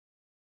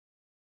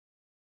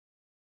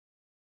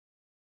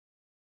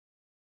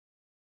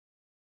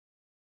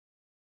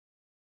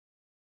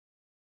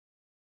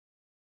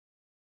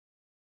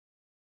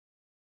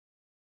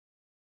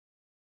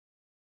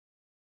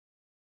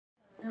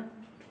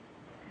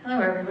Hello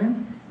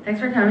everyone,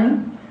 thanks for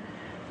coming.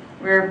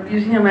 We're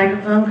using a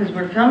microphone because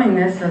we're filming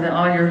this so that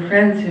all your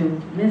friends who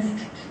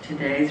missed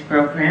today's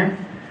program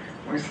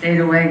or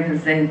stayed away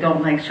because they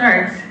don't like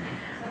sharks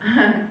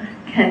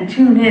can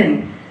tune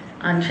in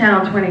on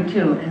channel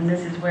 22, and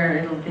this is where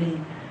it'll be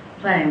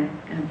playing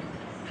in a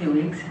few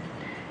weeks.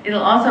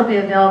 It'll also be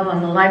available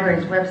on the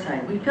library's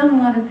website. We film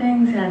a lot of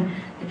things, and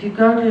if you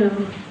go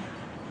to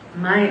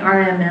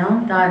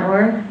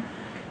myrml.org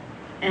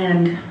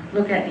and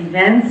look at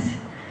events,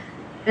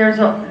 there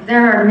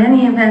are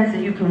many events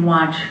that you can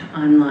watch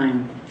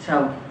online.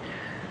 So,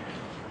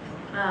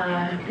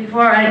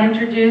 before I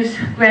introduce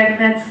Greg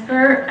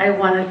Metzger, I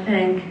want to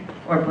thank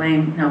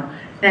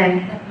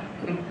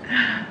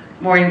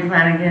Maureen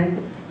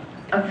Flanagan,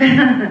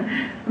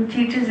 who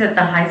teaches at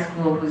the high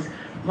school, who's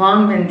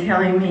long been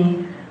telling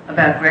me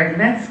about Greg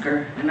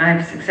Metzger, and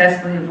I've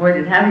successfully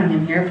avoided having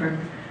him here for a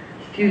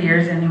few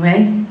years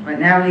anyway, but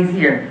now he's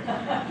here.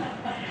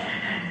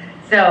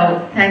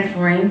 So, thanks,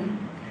 Maureen.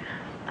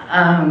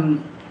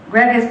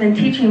 Greg has been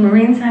teaching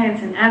marine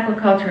science and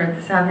aquaculture at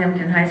the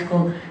Southampton High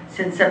School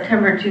since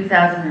September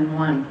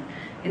 2001.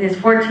 In his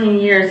 14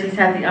 years, he's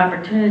had the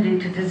opportunity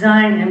to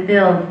design and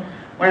build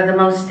one of the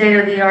most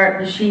state-of-the-art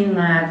machine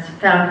labs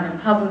found in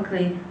a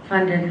publicly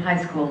funded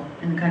high school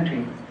in the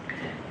country.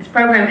 His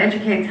program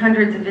educates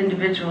hundreds of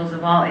individuals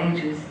of all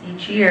ages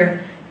each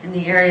year in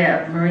the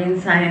area of marine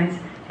science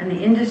and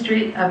the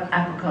industry of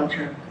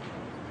aquaculture.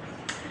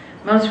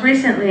 Most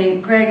recently,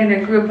 Greg and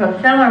a group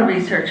of fellow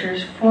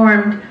researchers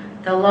formed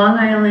the Long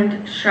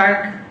Island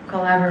Shark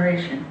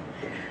Collaboration.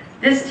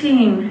 This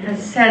team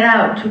has set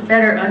out to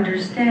better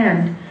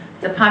understand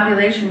the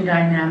population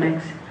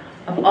dynamics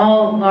of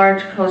all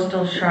large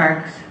coastal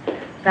sharks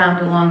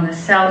found along the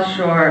south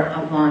shore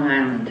of Long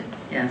Island.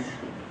 Yes,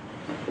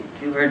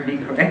 you heard me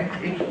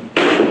correctly.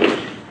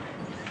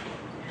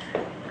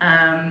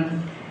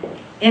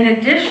 In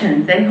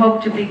addition, they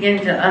hope to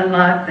begin to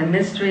unlock the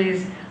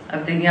mysteries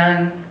of the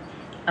young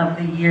of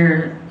the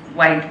year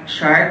white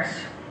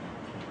sharks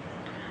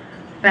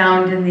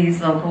found in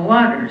these local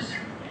waters.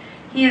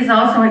 He is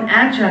also an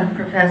adjunct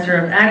professor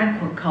of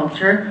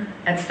aquaculture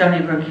at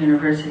Stony Brook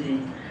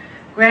University.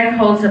 Greg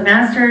has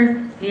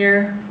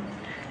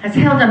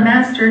held a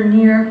master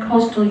near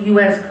coastal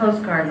U.S.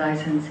 Coast Guard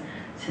license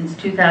since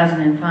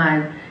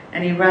 2005,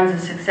 and he runs a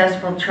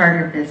successful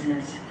charter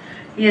business.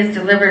 He has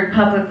delivered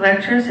public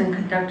lectures and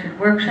conducted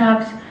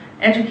workshops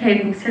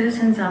educating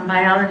citizens on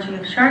biology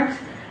of sharks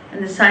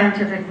and the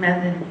scientific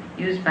method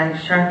used by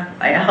shark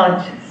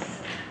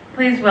biologists.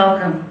 Please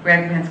welcome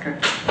Greg Metzger.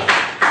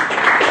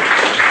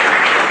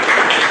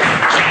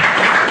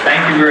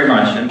 Thank you very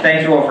much, and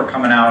thank you all for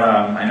coming out.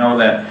 I know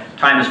that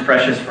time is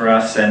precious for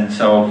us, and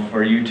so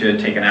for you to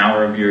take an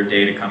hour of your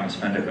day to come and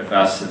spend it with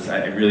us,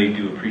 I really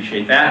do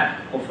appreciate that.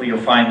 Hopefully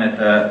you'll find that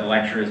the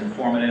lecture is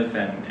informative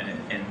and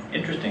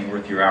interesting,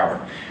 worth your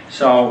hour.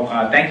 So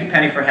thank you,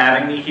 Penny, for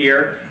having me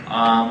here.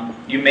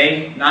 You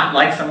may not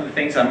like some of the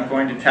things I'm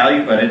going to tell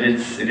you, but it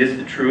is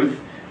the truth,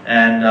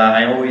 and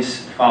I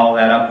always follow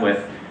that up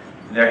with,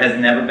 there has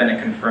never been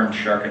a confirmed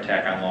shark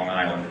attack on Long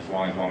Island as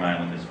long as Long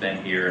Island has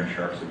been here and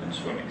sharks have been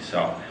swimming.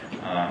 So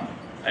I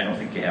don't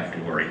think you have to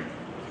worry.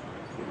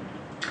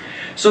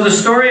 So the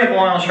story of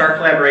Long Island Shark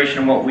Collaboration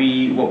and what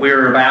we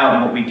were about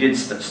and what we did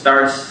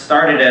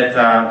started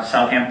at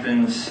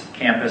Southampton's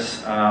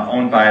campus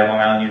owned by Long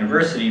Island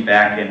University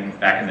back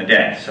in the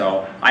day.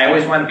 So I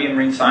always wanted to be a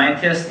marine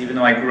scientist, even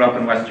though I grew up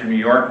in Western New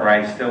York, where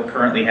I still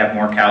currently have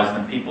more cows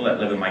than people that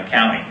live in my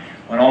county.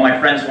 When all my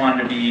friends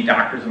wanted to be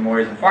doctors and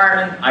lawyers and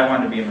firemen, I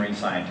wanted to be a marine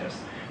scientist.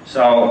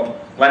 So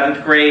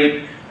 11th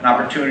grade, an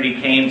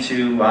opportunity came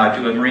to do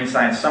a marine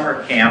science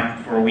summer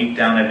camp for a week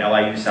down at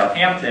LIU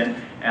Southampton,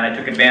 and I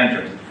took advantage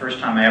of it. It was the first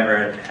time I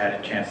ever had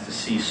a chance to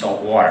see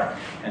salt water.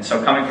 And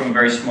so coming from a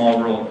very small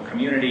rural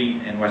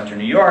community in Western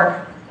New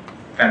York,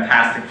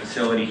 fantastic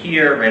facility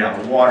here, right on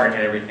the water,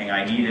 had everything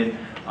I needed.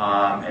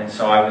 And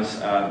so I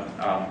was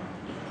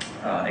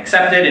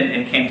accepted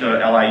and came to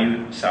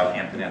LIU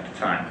Southampton at the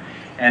time.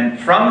 And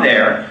from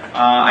there,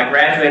 I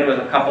graduated with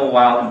a couple of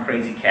wild and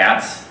crazy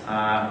cats,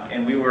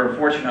 and we were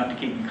fortunate enough to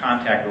keep in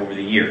contact over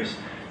the years.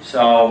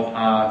 So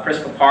Chris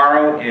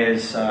Caparo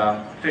is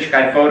Fish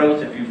Guy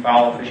Photos, if you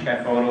follow Fish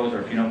Guy Photos,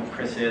 or if you know who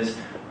Chris is.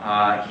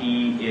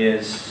 He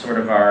is sort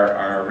of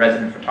our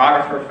resident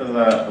photographer for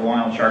the Long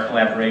Island Shark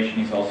Collaboration.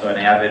 He's also an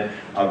avid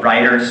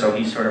writer, so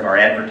he's sort of our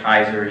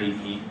advertiser.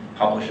 He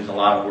publishes a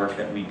lot of work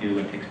that we do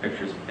and takes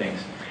pictures of things.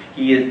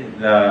 He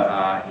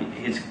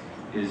is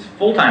his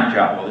full-time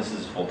job, well, this is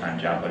his full-time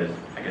job, but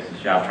I guess his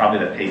job probably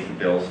that pays the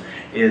bills,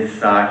 is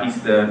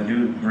he's the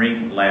new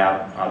marine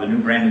lab, the new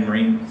brand new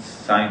Marine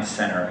Science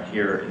Center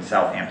here in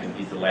Southampton.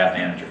 He's the lab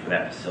manager for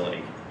that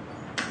facility.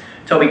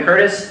 Toby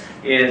Curtis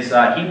is, he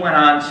went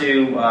on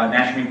to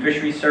National Marine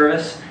Fisheries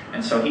Service,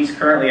 and so he's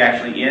currently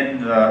actually in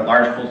the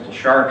large coastal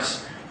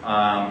sharks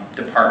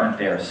department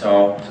there.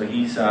 So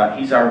he's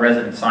our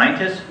resident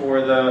scientist for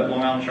the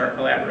Long Island Shark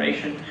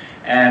Collaboration.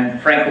 And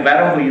Frank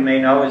Covetto, who you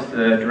may know, is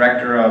the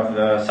director of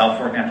the South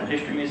Fork Natural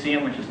History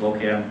Museum, which is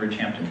located on the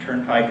Bridgehampton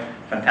Turnpike.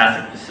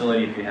 Fantastic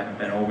facility if you haven't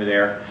been over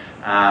there.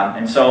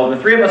 And so the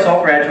three of us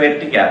all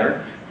graduated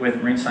together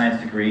with marine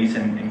science degrees,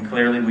 and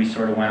clearly we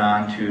sort of went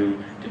on to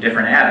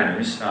different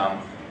avenues.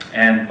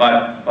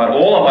 But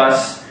all of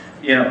us,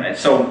 you know, and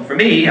so for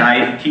me,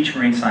 I teach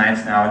marine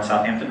science now at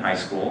Southampton High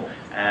School,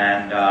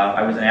 and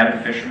I was an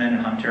avid fisherman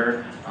and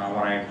hunter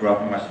when I grew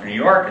up in Western New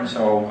York, and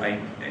so I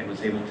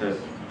was able to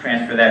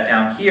transfer that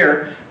down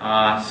here,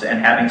 and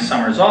having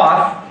summers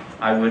off,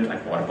 I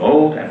bought a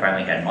boat. I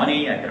finally had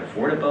money. I could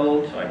afford a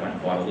boat, so I went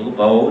and bought a little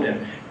boat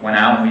and went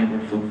out, and we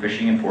were fluke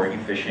fishing and porgy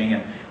fishing.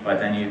 But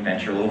then you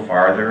venture a little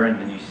farther, and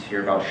then you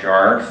hear about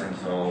sharks, and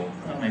so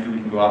well, maybe we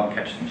can go out and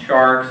catch some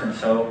sharks. And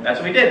so that's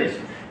what we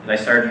did. I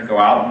started to go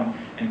out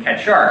and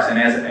catch sharks. And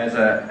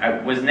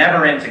I was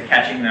never into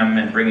catching them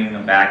and bringing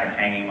them back and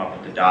hanging them up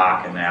at the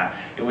dock and that.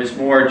 It was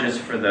more just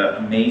for the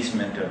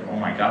amazement of, oh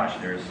my gosh,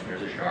 there's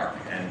a shark.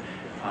 And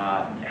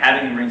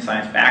having a marine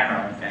science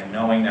background and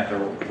knowing that there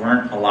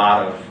weren't a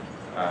lot of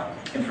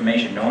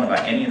information known about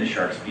any of the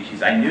shark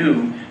species, I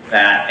knew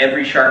that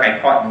every shark I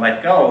caught and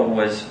let go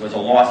was a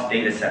lost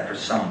data set for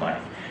somebody.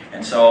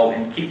 And so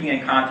in keeping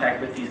in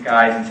contact with these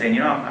guys and saying,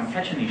 you know, I'm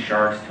catching these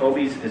sharks.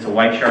 Toby is a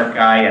white shark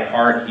guy at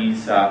heart.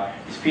 His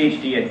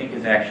PhD, I think,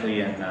 is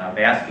actually in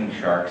basking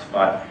sharks,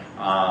 but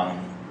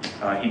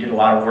he did a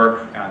lot of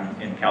work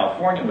in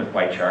California with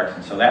white sharks,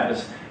 and so that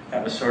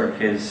was sort of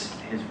his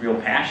real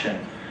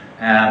passion.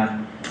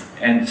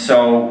 And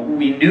so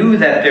we knew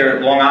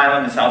that Long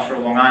Island, the South Shore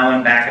of Long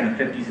Island, back in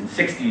the 50s and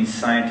 60s,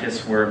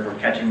 scientists were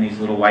catching these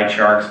little white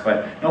sharks,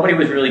 but nobody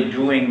was really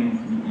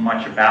doing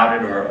much about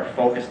it or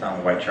focused on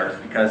the white sharks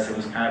because it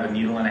was kind of a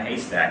needle in a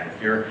haystack.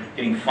 If you're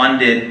getting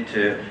funded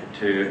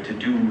to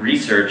do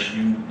research,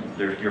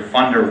 your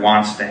funder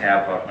wants to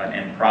have an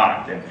end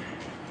product. And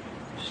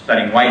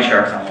studying white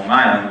sharks on Long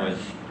Island was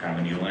kind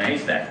of a needle in a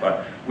haystack.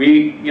 But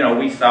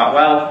we thought,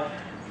 well,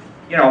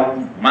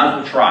 might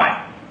as well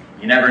try.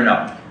 You never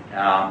know.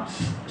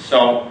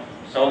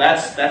 So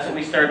that's what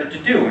we started to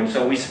do, and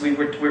so we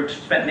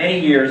spent many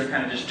years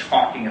kind of just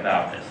talking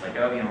about this, like,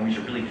 oh, we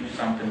should really do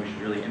something. We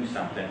should really do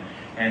something.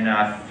 And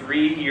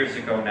 3 years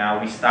ago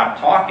now, we stopped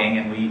talking,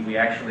 and we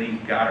actually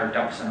got our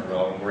ducks in a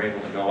row, and we're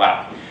able to go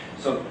out.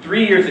 So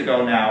 3 years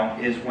ago now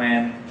is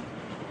when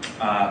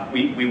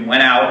we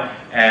went out.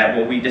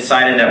 We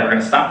decided that we're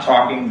going to stop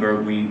talking.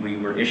 We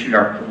were issued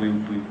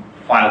we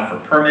filed for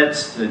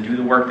permits to do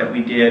the work that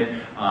we did.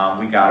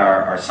 We got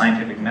our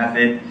scientific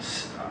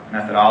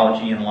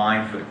methodology in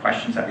line for the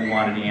questions that we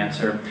wanted to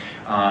answer.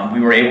 We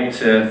were able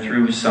to,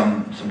 through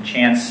some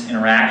chance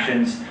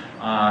interactions,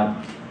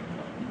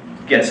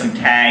 get some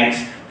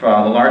tags. The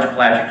Large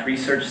Pelagic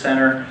Research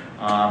Center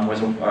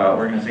was an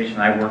organization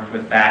I worked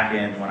with back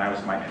when I was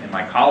in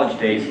my college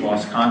days.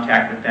 Lost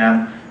contact with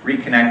them,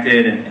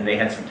 reconnected, and they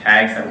had some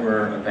tags that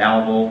were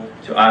available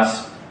to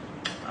us.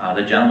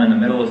 The gentleman in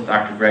the middle is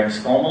Dr. Greg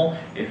Scommel.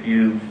 If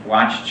you've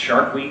watched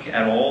Shark Week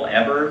at all,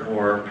 ever,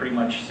 or pretty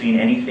much seen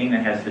anything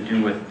that has to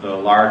do with the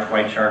large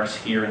white sharks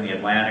here in the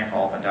Atlantic,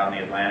 all up and down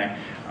the Atlantic,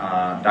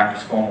 Dr.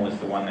 Scommel is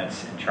the one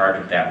that's in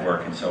charge of that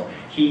work. And so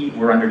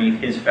we're underneath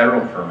his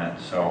federal permit.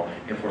 So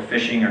if we're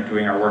fishing or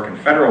doing our work in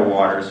federal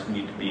waters, we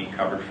need to be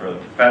covered for the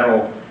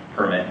federal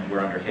permit, and we're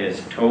under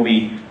his.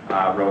 Toby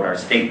wrote our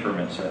state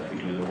permit, so if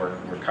we do the work,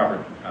 we're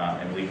covered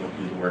and legal to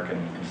do the work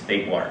in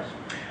state waters.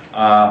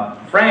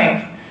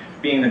 Frank,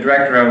 being the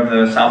director of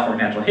the South Fork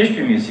Natural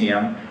History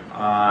Museum,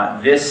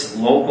 this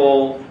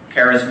local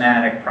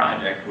charismatic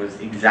project was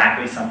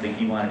exactly something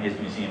he wanted his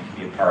museum to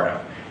be a part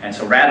of. And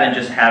so rather than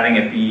just having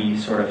it be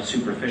sort of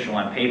superficial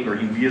on paper,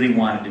 he really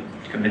wanted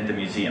to commit the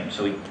museum.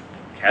 So he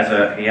has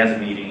a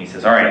meeting. He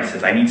says, all right,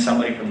 I need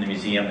somebody from the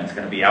museum that's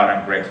going to be out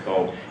on Greg's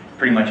boat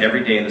pretty much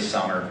every day of the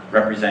summer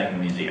representing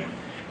the museum.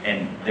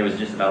 And there was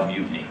just about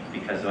mutiny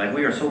because they're like,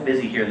 we are so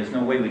busy here, there's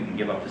no way we can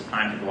give up this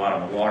time to go out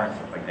on the water and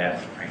stuff like that.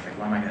 So Frank's like,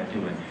 what am I going to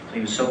do? And so he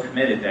was so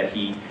committed that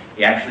he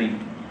actually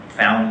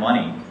found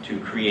money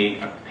to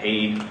create a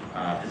paid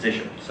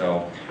position.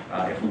 So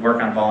if we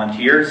work on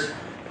volunteers,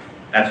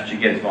 that's what you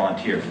get is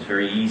volunteers. It's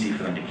very easy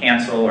for them to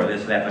cancel or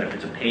this or that, but if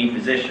it's a paid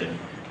position,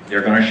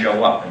 they're going to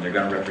show up and they're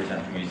going to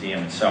represent the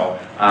museum. And so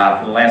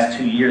for the last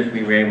 2 years,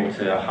 we were able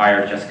to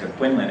hire Jessica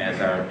Quinlan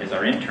as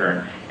our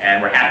intern,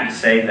 and we're happy to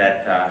say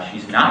that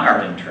she's not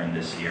our intern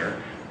this year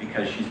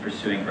because she's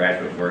pursuing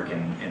graduate work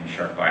in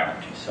shark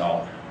biology.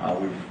 So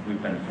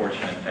we've been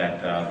fortunate that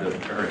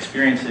her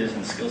experiences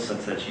and skill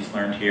sets that she's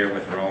learned here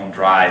with her own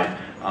drive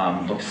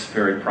looks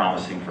very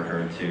promising for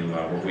her to.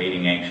 We're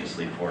waiting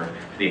anxiously for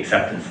the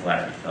acceptance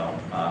letter.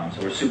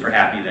 So we're super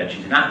happy that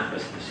she's not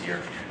with us this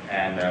year.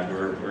 And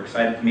we're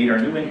excited to meet our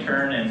new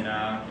intern and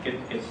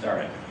get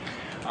started.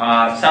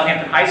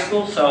 Southampton High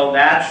School, so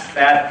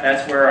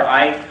that's where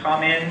I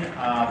come in.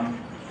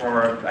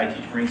 I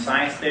teach marine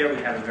science there.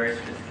 We have a very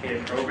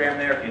sophisticated program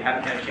there. If you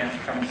haven't had a chance to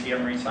come and see our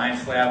marine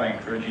science lab, I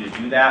encourage you to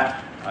do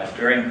that. It's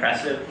very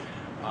impressive.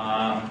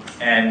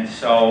 And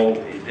so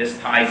this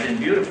ties in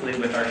beautifully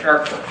with our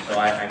shark work. So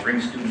I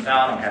bring students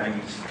out, I'm having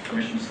these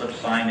permission slips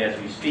signed as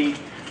we speak,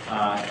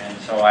 and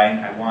so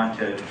I want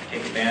to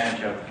take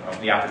advantage of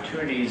the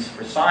opportunities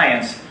for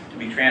science to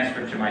be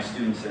transferred to my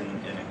students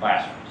in the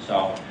classroom.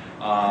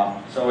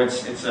 So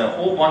it's a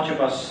whole bunch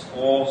of us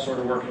all sort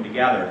of working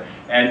together.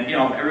 And you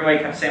know, everybody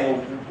kept saying, well,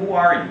 who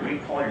are you? What do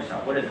you call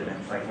yourself? What is it? And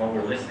it's like, well,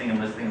 we're listening and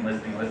listening and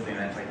listening and listening.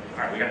 And it's like, all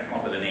right, we got to come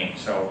up with a name.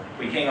 So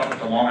we came up with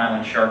the Long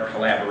Island Shark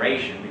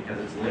Collaboration because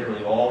it's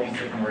literally all these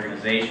different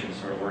organizations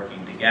sort of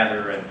working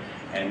together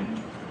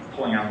and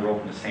pulling on the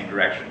rope in the same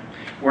direction.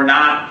 We're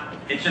not,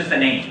 it's just a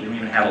name. We don't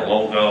even have a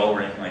logo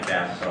or anything like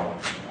that. So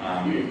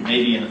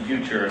maybe in the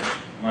future,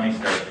 if money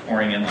starts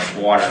pouring in like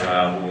water,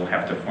 we'll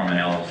have to form an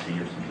LLC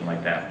or something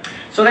like that.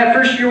 So that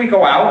first year we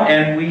go out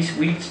and we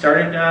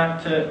started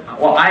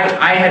well,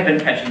 I had been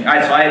catching, so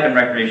I had been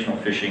recreational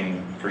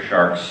fishing for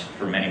sharks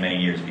for many,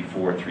 many years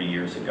before, 3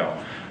 years ago.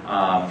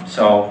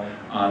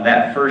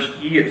 That first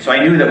year, so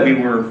I knew that we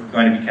were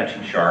going to be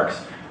catching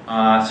sharks.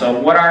 So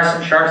what are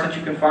some sharks that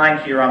you can find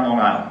here on Long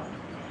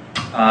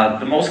Island?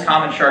 The most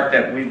common shark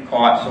that we've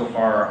caught so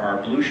far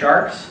are blue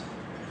sharks.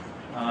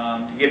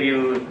 To give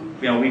you,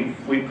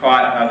 we've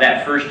caught,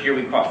 that first year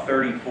we caught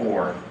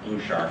 34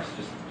 blue sharks.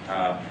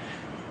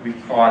 We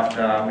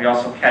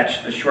also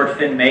catch the short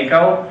fin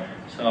mako.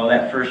 So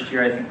that first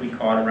year I think we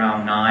caught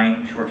around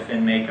 9 short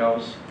fin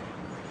makos.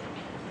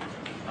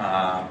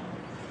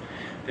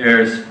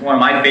 There's one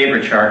of my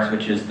favorite sharks,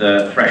 which is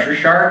the thresher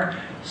shark.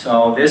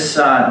 So this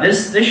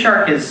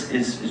shark is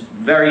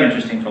very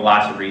interesting for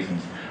lots of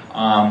reasons.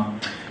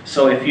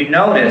 So if you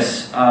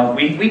notice,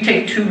 we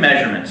take 2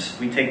 measurements.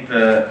 We take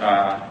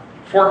the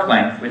fork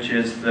length, which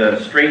is the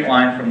straight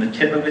line from the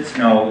tip of its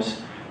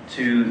nose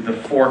to the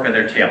fork of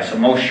their tail. So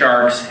most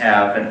sharks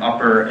have an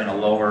upper and a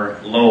lower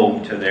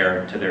lobe to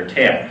their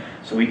tail.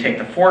 So we take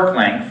the fork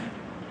length,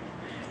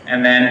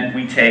 and then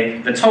we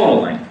take the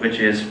total length, which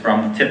is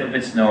from the tip of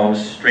its nose,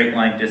 straight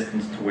line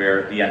distance to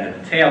where the end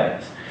of the tail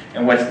is.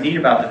 And what's neat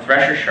about the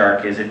thresher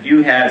shark is if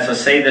you had, so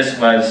say this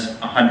was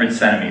 100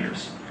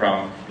 centimeters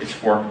from its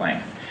fork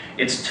length,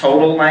 its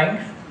total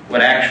length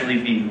would actually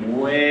be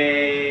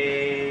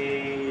way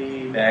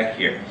back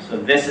here. So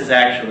this is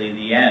actually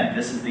the end.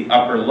 This is the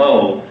upper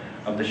lobe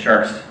of the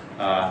shark's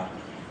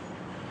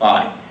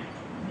body.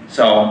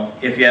 So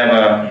if you have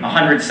a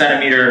 100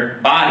 centimeter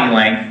body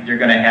length, you're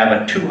going to have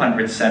a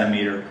 200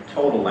 centimeter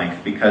total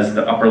length because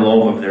the upper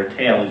lobe of their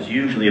tail is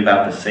usually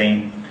about the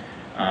same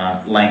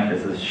length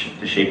as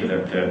the shape of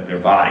their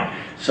body.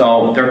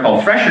 So they're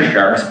called thresher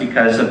sharks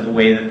because of the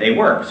way that they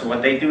work. So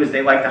what they do is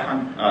they like to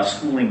hunt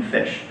schooling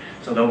fish.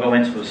 So they'll go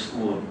into a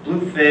school of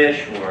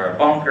bluefish or a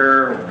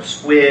bunker or a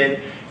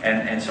squid,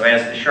 and so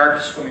as the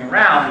shark is swimming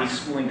around, these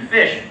schooling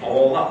fish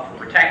ball up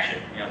for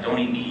protection. Don't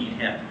eat me, eat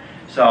him.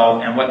 So,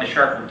 and what the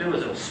shark will do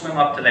is it will swim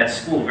up to that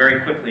school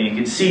very quickly. You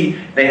can see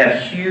they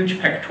have huge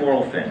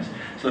pectoral fins.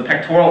 So the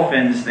pectoral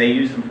fins, they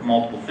use them for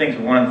multiple things,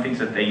 but one of the things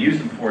that they use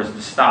them for is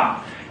to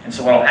stop. And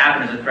so what will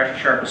happen is the thresher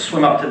shark will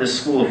swim up to this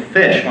school of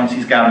fish once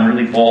he's got them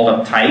really balled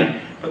up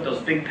tight, put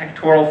those big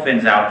pectoral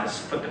fins out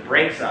to put the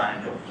brakes on,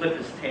 and he'll flip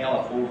his tail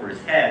up over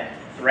his head,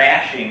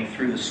 thrashing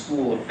through the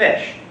school of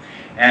fish.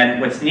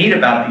 And what's neat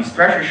about these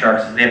thresher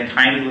sharks is they have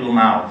tiny little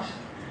mouths.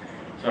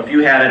 So if you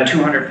had a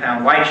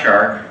 200-pound white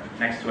shark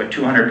next to a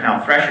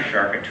 200-pound thresher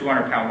shark, a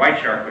 200-pound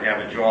white shark would have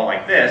a jaw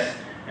like this,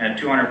 and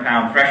a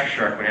 200-pound thresher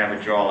shark would have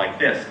a jaw like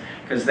this.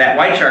 Because that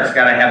white shark's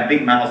got to have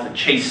big mouths to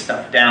chase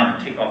stuff down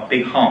and take off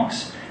big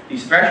hunks.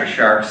 These thresher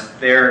sharks,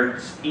 they're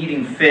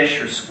eating fish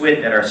or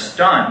squid that are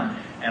stunned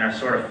and are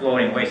sort of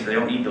floating away, so they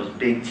don't need those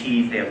big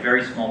teeth. They have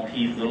very small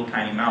teeth, little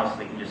tiny mouths, so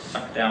they can just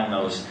suck down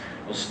those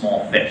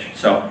small fish.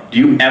 So do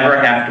you ever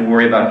have to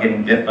worry about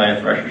getting bit by a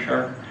thresher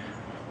shark?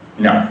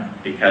 No,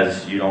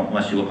 because you don't,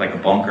 unless you look like a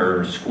bunker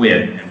or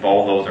squid, and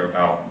all those are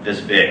about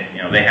this big.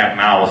 They have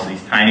mouths,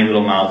 these tiny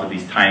little mouths with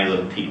these tiny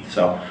little teeth.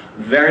 So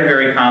very,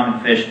 very common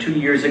fish. 2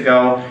 years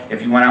ago,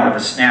 if you went out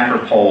with a snapper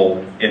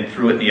pole and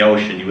threw it in the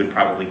ocean, you would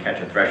probably catch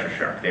a thresher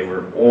shark. They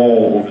were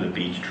all over the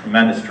beach,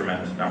 tremendous,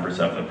 tremendous numbers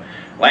of them.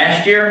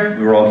 Last year,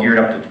 we were all geared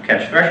up to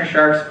catch thresher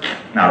sharks.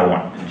 Not a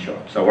one didn't show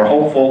up. So we're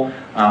hopeful,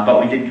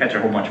 but we did catch a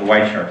whole bunch of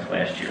white sharks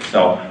last year.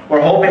 So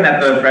we're hoping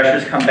that the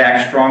threshers come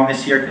back strong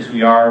this year because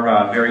we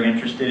are very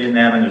interested in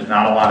them and there's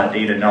not a lot of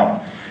data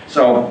known.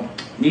 So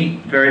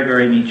neat, very,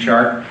 very neat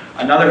shark.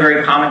 Another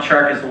very common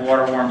shark as the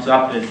water warms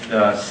up is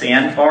the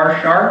sandbar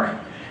shark.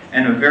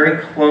 And a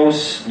very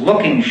close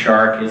looking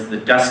shark is the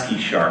dusky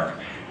shark.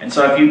 And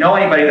so if you know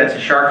anybody that's a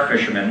shark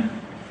fisherman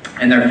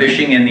and they're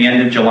fishing in the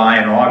end of July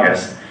and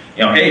August,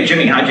 hey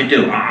Jimmy, how'd you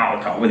do? Oh, I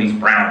caught with these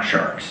brown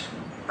sharks.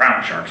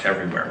 Brown sharks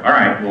everywhere. All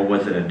right, well,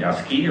 was it a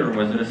dusky or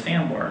was it a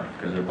sandbar?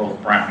 Because they're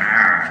both brown.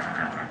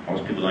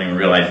 Most people don't even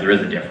realize there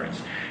is a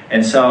difference.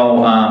 And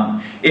so,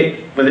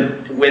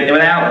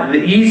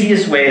 the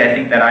easiest way I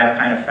think that I've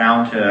kind of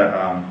found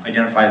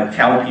to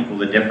tell people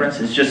the difference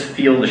is just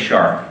feel the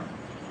shark.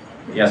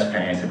 Yes,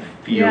 Penny, I said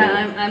feel.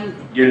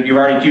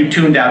 Yeah, you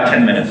tuned out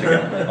 10 minutes ago.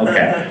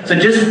 Okay, so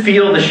just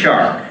feel the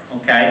shark.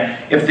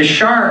 Okay? If the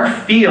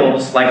shark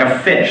feels like a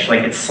fish,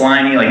 like it's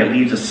slimy, like it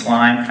leaves a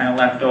slime kind of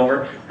left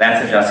over,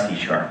 that's a dusky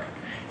shark.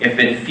 If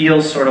it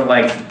feels sort of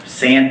like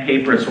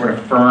sandpaper, it's sort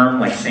of firm,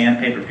 like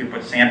sandpaper, if you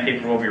put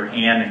sandpaper over your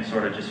hand and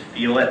sort of just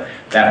feel it,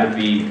 that would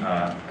be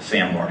a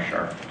sandbar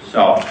shark.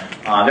 So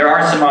there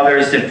are some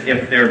others.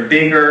 If they're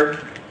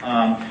bigger,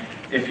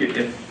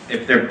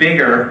 if they're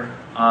bigger,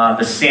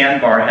 the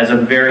sandbar has a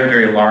very,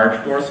 very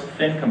large dorsal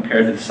fin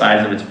compared to the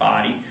size of its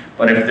body.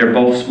 But if they're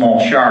both small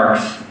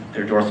sharks,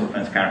 their dorsal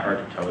fin is kind of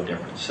hard to tell the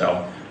difference.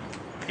 So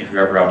if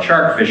you're ever out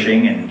shark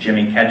fishing and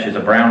Jimmy catches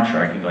a brown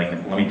shark, you're like,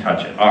 let me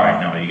touch it. All right,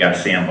 no, you got a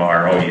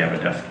sandbar. Oh, you have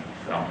a dusky.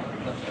 So.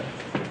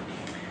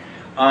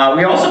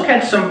 We also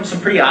catch some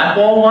pretty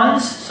oddball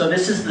ones. So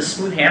this is the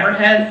smooth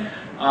hammerhead.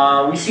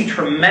 We see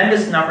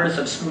tremendous numbers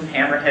of smooth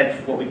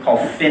hammerhead, what we call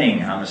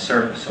finning on the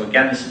surface. So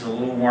again, this is a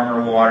little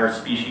warmer water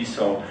species.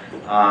 So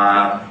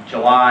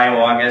July,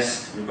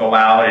 August, you go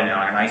out and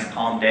on a nice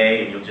calm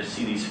day and you'll just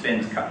see these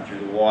fins cutting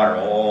through the water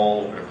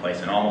all over the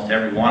place. And almost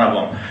every one of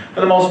them,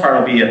 for the most part,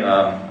 will be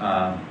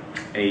a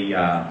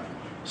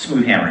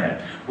smooth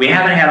hammerhead. We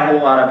haven't had a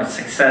whole lot of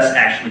success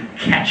actually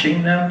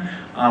catching them.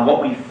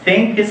 What we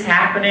think is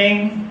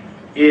happening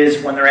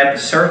is when they're at the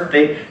surf,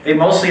 they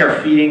mostly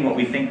are feeding what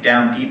we think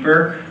down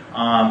deeper,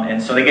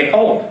 and so they get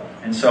cold.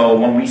 And so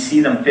when we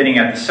see them fitting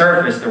at the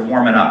surface, they're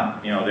warming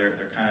up. You know,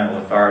 they're kind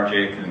of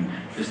lethargic, and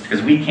just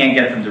because we can't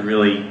get them to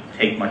really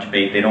take much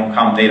bait, they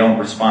don't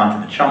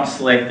respond to the chum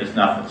slick. There's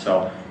nothing,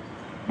 so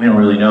we don't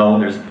really know.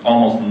 There's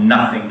almost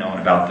nothing known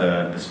about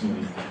the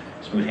smooth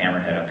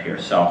hammerhead up here.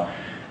 So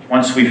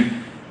once we've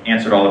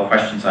answered all the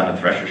questions on the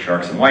thresher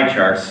sharks and white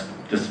sharks,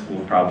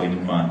 we'll probably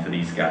move on to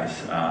these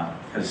guys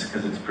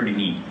because it's pretty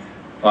neat.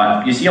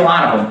 But you see a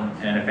lot of them,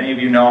 and if any of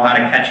you know how to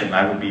catch them,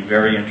 I would be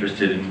very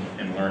interested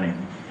in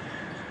learning.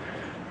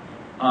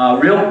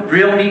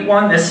 Real neat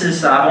one. This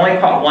is I've only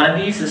caught one of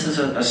these. This is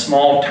a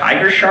small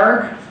tiger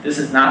shark. This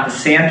is not the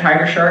sand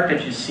tiger shark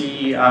that you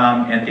see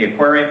at the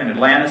aquarium in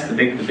Atlantis. The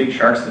big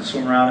sharks that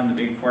swim around in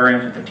the big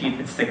aquariums with the teeth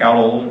that stick out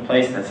all over the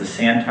place. That's a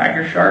sand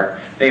tiger shark.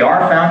 They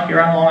are found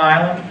here on Long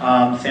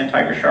Island. Sand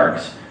tiger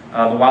sharks.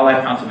 The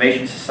Wildlife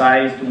Conservation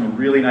Society is doing a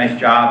really nice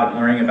job at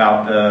learning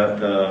about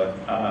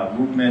the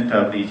movement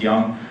of these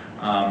young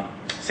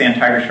sand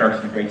tiger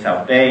sharks in the Great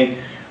South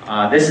Bay.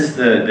 This is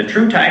the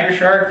true tiger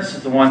shark. This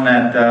is the one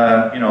that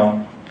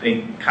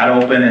they cut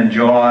open in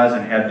Jaws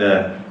and had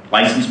the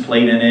license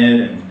plate in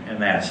it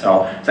and that.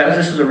 So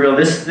this was a real.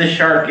 This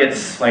shark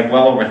gets like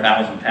well over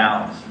 1,000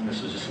 pounds, and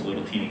this was just a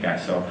little teeny guy.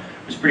 So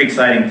it was pretty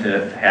exciting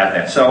to have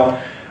that.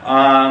 So.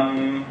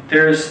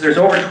 There's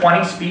over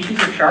 20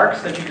 species of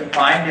sharks that you can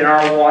find in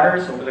our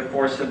waters over the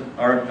course of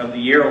the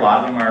year. A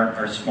lot of them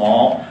are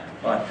small,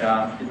 but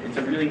it's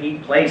a really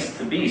neat place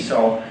to be.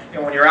 So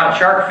when you're out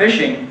shark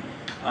fishing,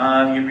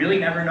 you really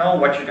never know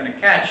what you're going to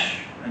catch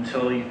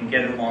until you can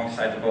get it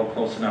alongside the boat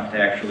close enough to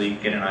actually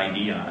get an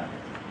ID on it.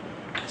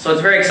 So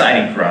it's very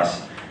exciting for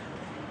us.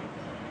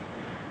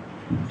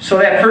 So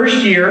that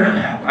first year,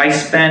 I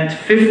spent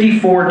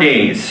 54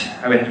 days.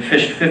 I had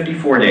fished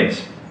 54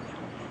 days.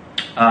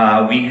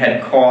 We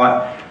had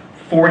caught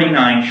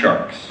 49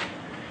 sharks.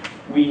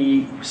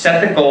 We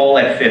set the goal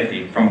at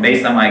 50,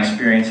 based on my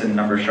experience and the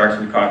number of sharks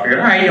we caught. I figured,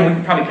 all right, we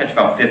could probably catch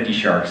about 50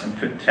 sharks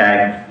and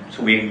tag.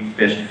 So we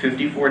fished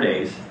 54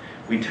 days.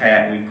 We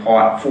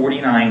caught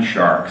 49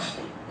 sharks,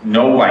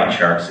 no white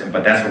sharks,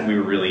 but that's what we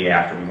were really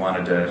after. We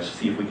wanted to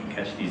see if we could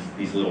catch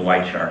these little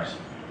white sharks.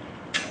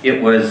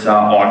 It was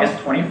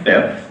August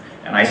 25th,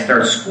 and I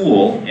start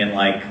school in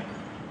like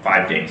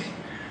 5 days.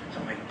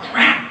 So I'm like,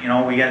 crap,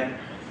 we got.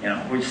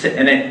 We're sitting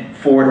in it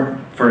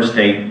first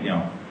day,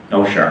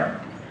 no shark.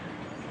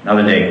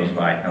 Another day goes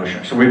by, no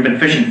shark. So we've been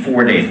fishing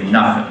 4 days,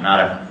 nothing, not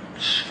a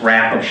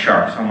scrap of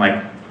sharks. So I'm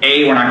like,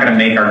 A, we're not going to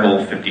make our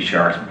goal 50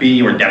 sharks.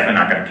 B, we're definitely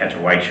not going to catch a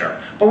white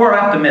shark. But we're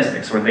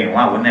optimistic, so we're thinking,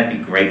 wow, wouldn't that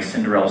be great?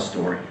 Cinderella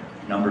story.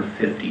 Number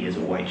 50 is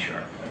a white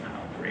shark.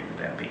 How great would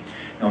that be?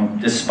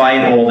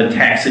 Despite all the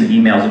texts and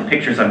emails and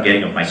pictures I'm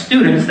getting of my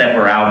students that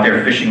were out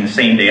there fishing the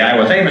same day I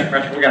was, hey, Mr.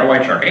 Metzger, we got a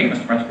white shark. Hey,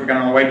 Mr. Metzger, we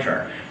got a white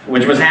shark.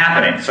 Which was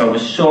happening. So it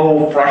was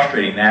so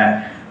frustrating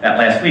that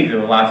last week there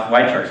were lots of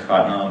white sharks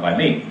caught, none by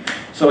me.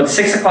 So it's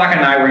 6 o'clock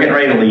at night, we're getting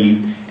ready to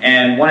leave,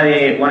 and one of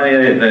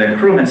the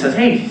crewmen says,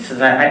 hey, he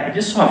says, I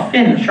just saw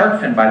a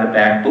shark fin by the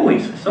back buoy.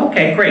 He says,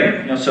 okay,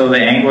 great. So the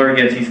angler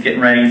he's getting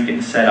ready, he's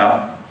getting set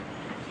up.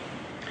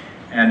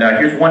 And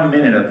here's 1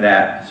 minute of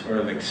that sort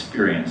of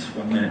experience,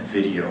 1 minute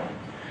video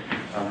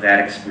of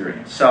that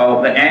experience.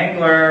 So the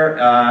angler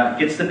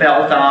gets the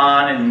belt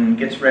on and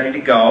gets ready to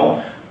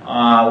go.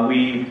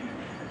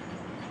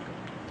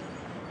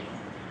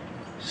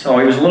 So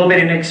he was a little bit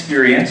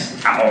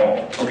inexperienced.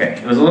 Okay.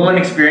 He was a little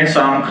inexperienced,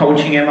 so I'm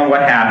coaching him on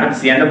what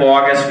happens. The end of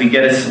August, we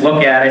get a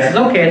look at it. He says,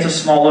 okay, it's a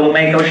small little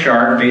mako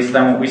shark based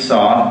on what we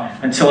saw,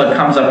 until it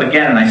comes up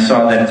again, and I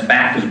saw that its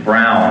back was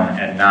brown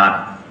and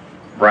not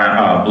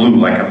brown, blue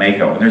like a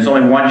mako. And there's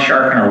only one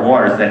shark in our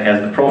waters that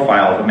has the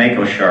profile of a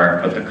mako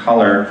shark, but the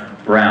color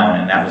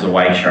brown, and that was a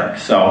white shark.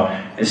 So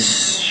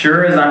as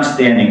sure as I'm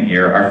standing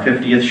here, our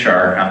 50th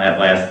shark on that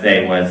last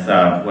day was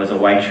a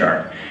white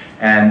shark.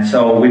 And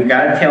so we've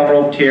got a tail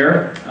roped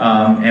here,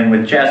 and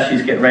with Jess,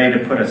 she's getting ready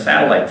to put a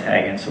satellite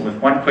tag in. So with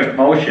one quick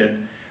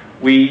motion,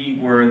 we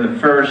were the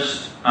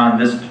first on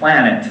this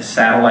planet to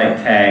satellite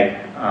tag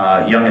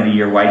Young of the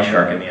Year white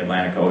shark in the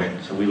Atlantic Ocean.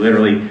 So we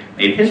literally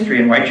made history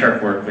in white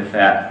shark work with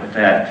that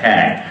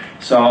tag.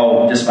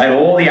 So despite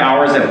all the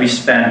hours that we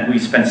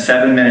spent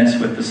 7 minutes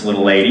with this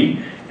little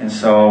lady. And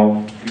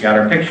so we got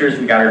her pictures,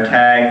 we got her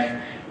tagged,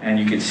 and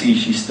you can see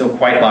she's still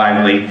quite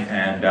lively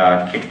and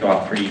kicked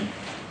off pretty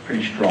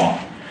strong.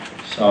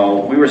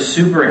 So we were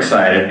super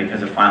excited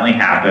because it finally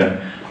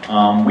happened.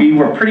 We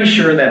were pretty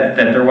sure that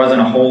there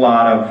wasn't a whole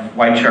lot of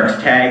white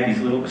sharks tagged. These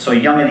little, so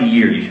Young of the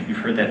Year, you've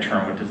heard that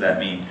term. What does that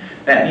mean?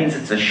 That means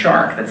it's a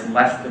shark that's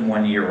less than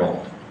 1 year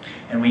old.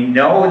 And we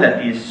know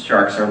that these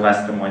sharks are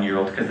less than 1 year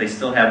old because they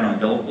still have an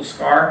umbilical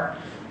scar.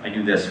 I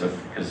do this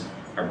because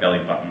our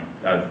belly button,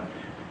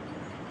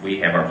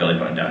 we have our belly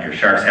button down here.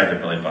 Sharks have their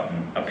belly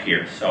button up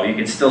here. So you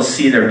can still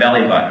see their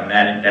belly button.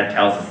 That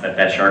tells us that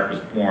that shark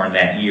was born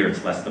that year.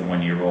 It's less than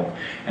 1 year old.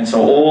 And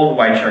so all the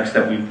white sharks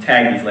that we've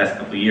tagged these last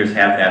couple of years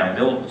have that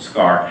umbilical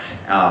scar.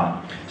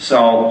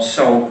 So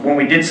when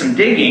we did some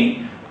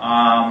digging,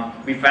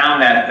 we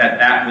found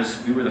that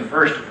we were the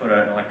first to put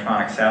an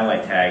electronic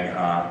satellite tag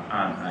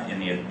in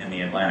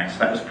the Atlantic. So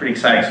that was pretty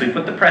exciting. So we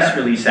put the press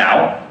release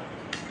out.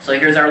 So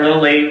here's our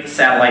little lady with the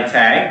satellite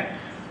tag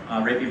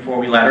right before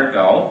we let her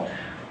go.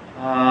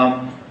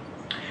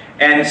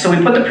 And so we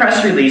put the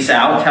press release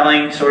out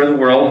telling sort of the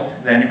world,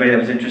 anybody that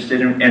was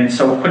interested, and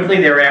so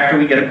quickly thereafter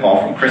we get a call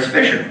from Chris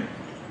Fisher.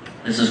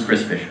 This is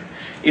Chris Fisher.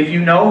 If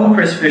you know who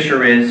Chris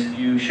Fisher is,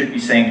 you should be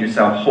saying to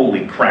yourself,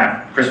 holy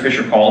crap, Chris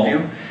Fisher called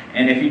you.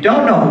 And if you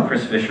don't know who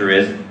Chris Fisher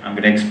is, I'm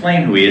going to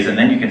explain who he is, and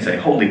then you can say,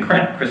 holy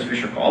crap, Chris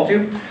Fisher called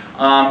you.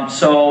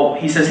 So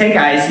he says, hey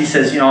guys, he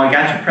says, I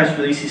got your press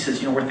release. He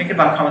says, we're thinking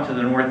about coming to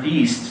the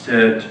Northeast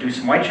to do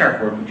some white shark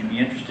work. Would you be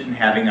interested in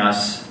having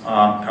us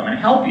come and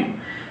help you?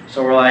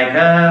 So we're like,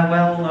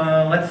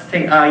 let's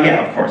take,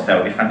 yeah, of course, that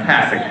would be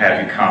fantastic to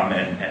have you come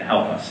and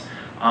help us.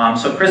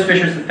 So Chris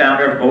Fisher is the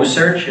founder of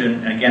OSearch,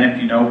 and again, if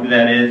you know who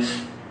that is,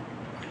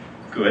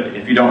 good.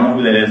 If you don't know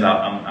who that is,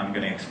 I'm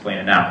going to explain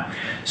it now.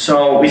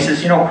 So he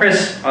says,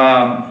 Chris,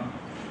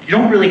 you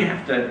don't really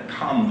have to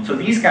come. So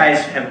these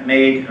guys have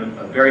made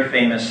very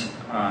famous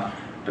by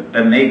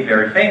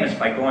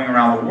going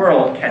around the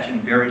world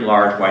catching very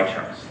large white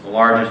sharks, the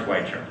largest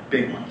white sharks,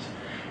 big ones.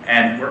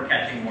 And we're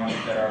catching ones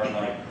that are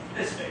like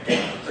this big.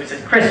 So he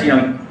says, Chris,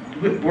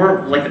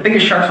 we're like the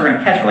biggest sharks we're going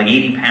to catch are like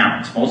 80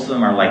 pounds. Most of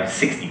them are like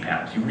 60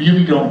 pounds. You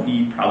really don't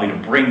need probably to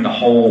bring the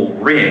whole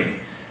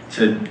rig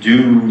to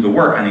do the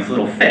work on these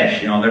little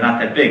fish. They're not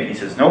that big. He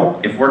says,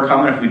 nope, if we're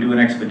coming, if we do an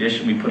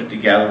expedition, we put it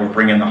together, we're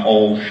bringing the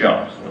whole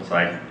show. So it's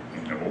like,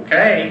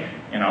 okay,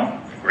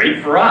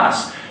 great for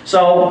us.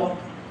 So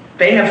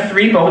they have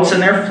 3 boats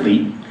in their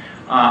fleet.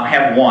 I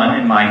have 1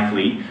 in my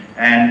fleet.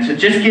 And to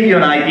just give you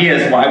an idea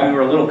as why we were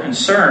a little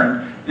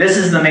concerned, this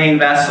is the main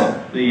vessel,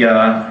 the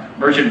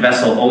merchant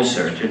vessel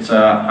OSearch. It's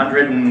a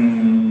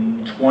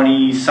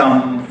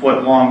 120-some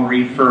foot long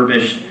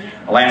refurbished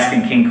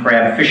Alaskan king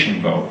crab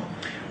fishing boat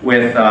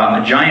with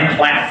a giant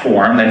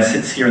platform that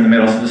sits here in the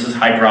middle. So this is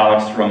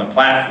hydraulics to run the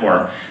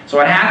platform. So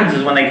what happens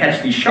is when they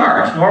catch these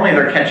sharks, normally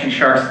they're catching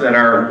sharks that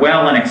are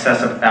well in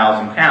excess of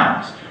 1,000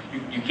 pounds.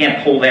 You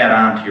can't pull that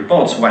onto your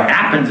boat. So what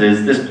happens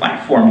is this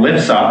platform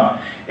lifts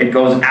up, it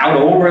goes out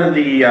over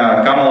the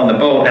gunnel of the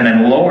boat and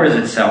then lowers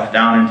itself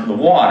down into the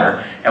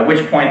water, at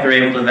which point they're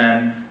able to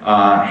then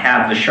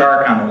have the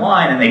shark on the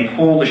line, and they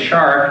pull the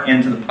shark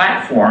into the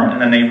platform,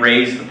 and then they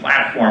raise the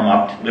platform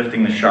up,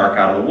 lifting the shark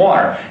out of the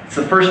water. It's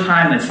the first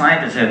time that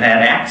scientists have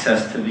had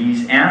access to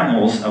these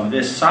animals of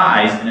this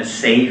size in a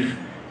safe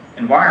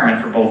environment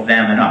for both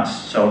them and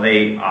us. So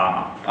they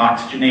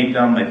oxygenate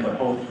them, they put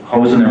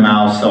hose in their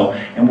mouths,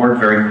 and work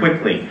very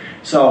quickly.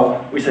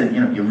 So we said,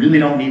 you really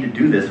don't need to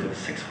do this with a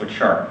 6-foot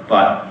shark.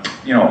 But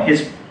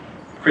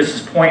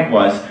Chris's point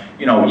was,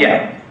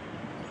 yeah,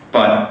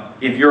 but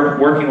if you're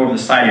working over the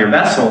side of your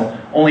vessel,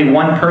 only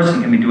one person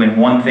can be doing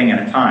one thing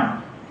at a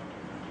time.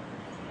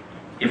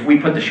 If we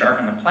put the shark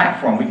on the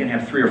platform, we can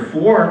have 3 or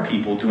 4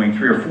 people doing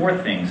 3 or 4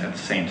 things at the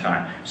same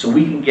time. So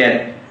we can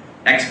get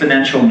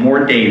exponential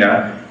more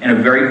data in a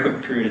very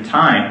quick period of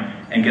time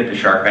and get the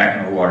shark back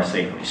in the water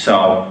safely.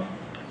 So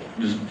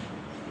it just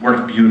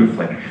worked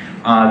beautifully.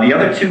 The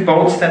other 2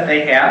 boats that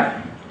they have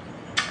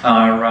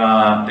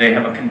are, they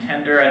have a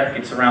contender, I think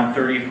it's around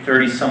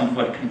 30-some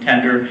foot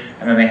contender,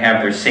 and then they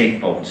have their safe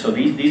boat. So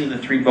these are the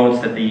 3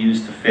 boats that they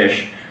use to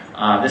fish.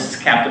 This is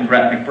Captain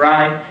Brett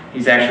McBride.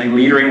 He's actually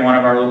leadering one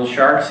of our little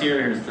sharks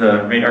here. Here's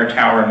the radar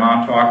tower in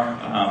Montauk.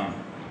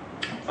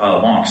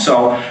 Long.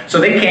 So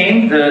they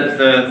came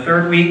the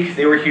 3rd week.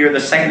 They were here the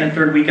 2nd and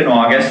 3rd week in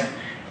August,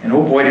 and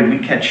oh boy, did we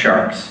catch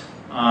sharks.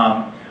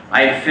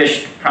 I had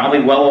fished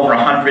probably well over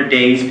 100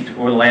 days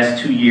over the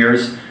last 2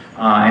 years.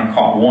 and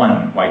caught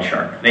 1 white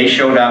shark. They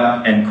showed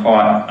up and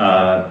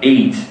caught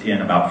 8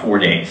 in about 4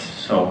 days.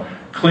 So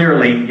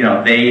clearly, you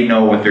know, they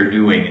know what they're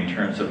doing in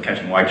terms of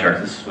catching white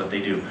sharks. This is what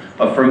they do.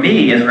 But for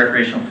me, as a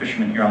recreational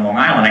fisherman here on Long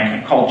Island, I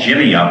can call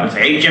Jimmy up and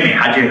say, "Hey, Jimmy,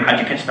 how'd you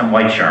catch them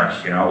white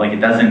sharks?" You know, like,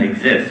 it doesn't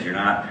exist.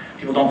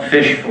 People don't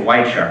fish for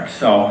white sharks.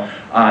 So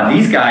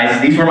these guys,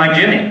 these were my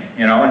Jimmy,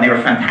 you know, and they were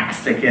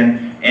fantastic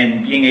in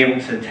being able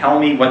to tell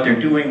me what they're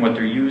doing, what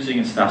they're using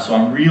and stuff. So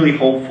I'm really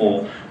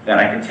hopeful that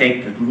I can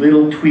take the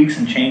little tweaks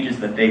and changes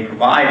that they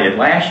provided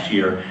last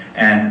year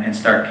and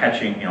start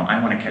catching, you know,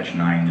 I want to catch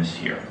 9 this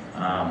year.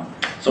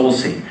 So we'll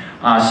see.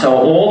 So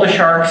all the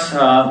sharks,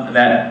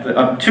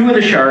 two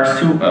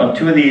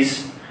of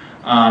these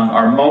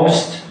are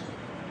most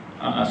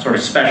sort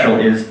of special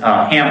is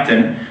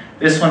Hampton.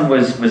 This one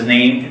was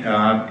named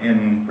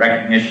in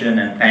recognition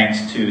and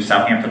thanks to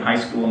Southampton High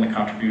School and the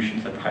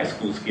contributions that the high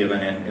school's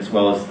given, and as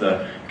well as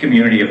the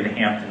community of the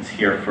Hamptons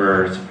here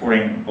for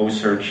supporting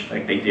O-Search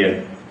like they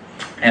did.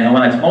 And the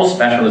one that's most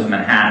special is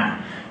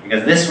Manhattan,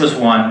 because this was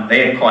one,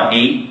 they had caught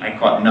 8, I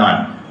caught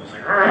none. I was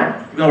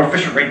like, no, we're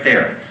fishing right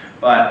there.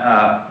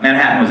 But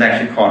Manhattan was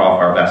actually caught off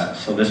our vessel.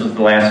 So this was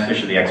the last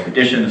fish of the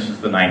expedition. This was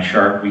the 9th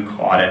shark. We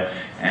caught it,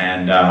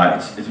 and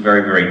it's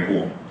very, very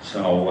cool.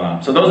 So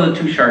those are the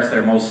 2 sharks that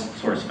are most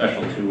sort of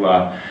special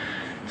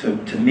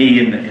to me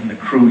and the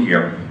crew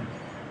here.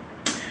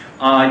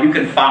 You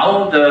can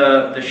follow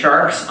the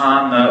sharks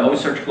on the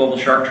O-Search Global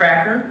Shark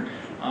Tracker.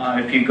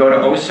 If you go to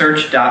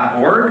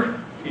osearch.org,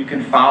 you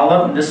can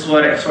follow them. This is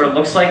what it sort of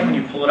looks like when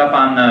you pull it up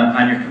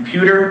on your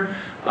computer.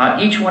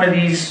 Each one of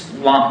these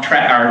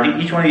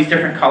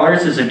different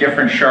colors is a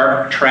different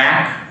shark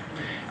track.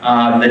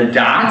 The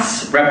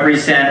dots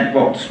represent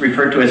what's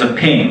referred to as a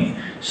ping.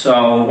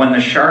 So when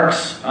the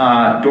shark's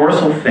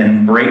dorsal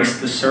fin breaks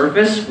the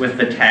surface with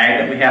the tag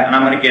that we have, and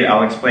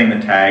I'll explain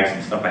the tags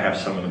and stuff. I have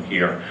some of them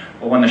here.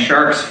 But when the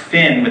shark's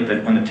fin,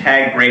 when the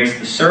tag breaks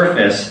the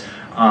surface,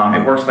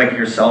 it works like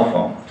your cell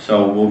phone.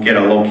 So we'll get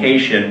a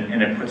location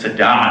and it puts a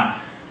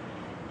dot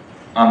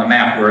on the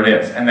map where it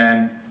is. And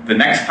then the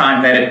next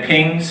time that it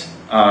pings,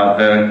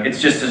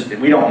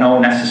 we don't know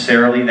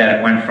necessarily that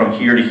it went from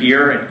here to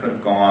here. It could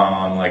have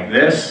gone like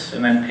this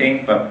and then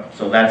pinged, but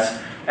so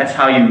that's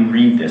how you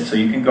read this. So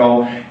you can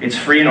go, it's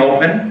free and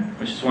open,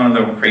 which is one of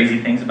the crazy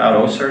things about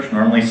O-Search.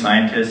 Normally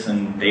scientists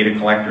and data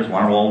collectors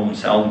want to roll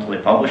themselves until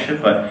they publish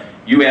it, but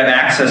you have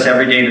access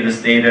every day to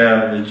this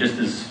data just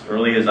as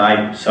early as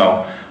I do.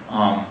 So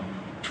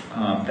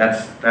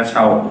that's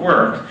how it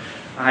worked.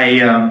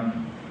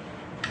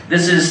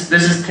 This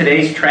is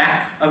today's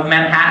track of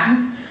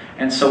Manhattan.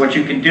 And so what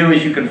you can do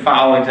is you can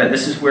follow that.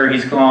 This is where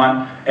he's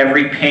gone,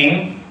 every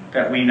ping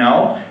that we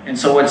know. And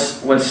so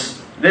this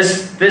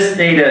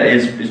data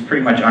is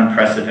pretty much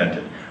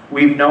unprecedented.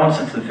 We've known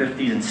since the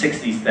 50s and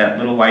 60s that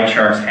little white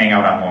sharks hang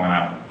out on Long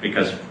Island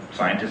because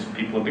scientists and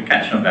people have been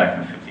catching them back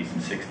in the 50s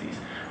and 60s.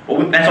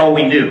 But that's all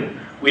we knew.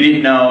 We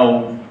didn't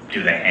know,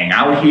 do they hang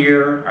out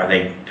here?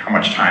 How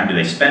much time do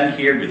they spend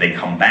here? Do they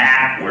come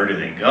back? Where do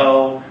they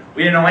go?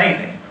 We didn't know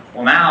anything.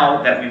 Well,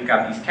 now that we've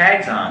got these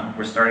tags on,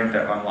 we're starting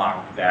to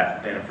unlock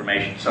that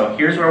information. So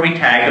here's where we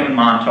tagged him in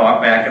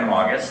Montauk back in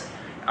August.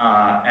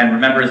 And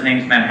remember, his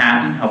name's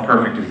Manhattan. How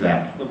perfect is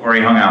that? Look where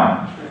he hung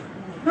out.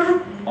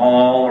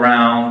 All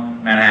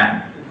around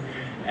Manhattan.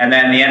 And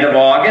then the end of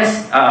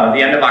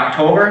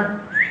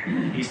October,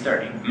 he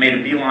made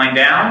a beeline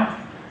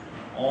down,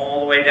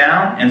 all the way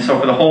down. And so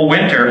for the whole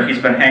winter,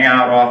 he's been hanging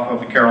out off of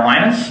the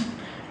Carolinas.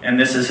 And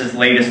this is his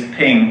latest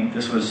ping.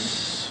 This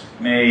was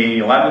May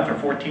 11th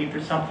or 14th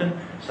or something.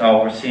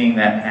 So we're seeing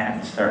that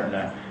Manhattan's starting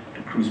to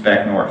cruise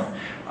back north.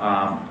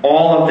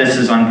 All of this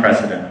is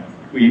unprecedented.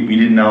 We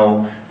didn't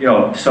know,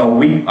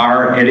 so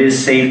it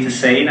is safe to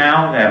say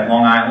now that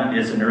Long Island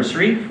is a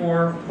nursery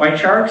for white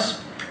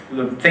sharks.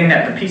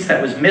 The piece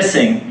that was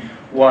missing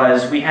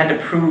was we had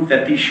to prove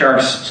that these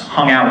sharks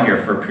hung out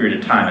here for a period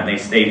of time, and they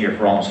stayed here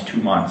for almost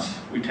 2 months.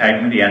 We tagged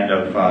them at the end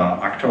of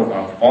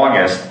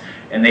August,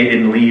 and they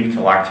didn't leave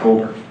till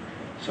October.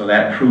 So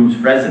that proves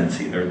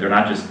residency. They're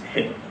not just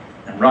hit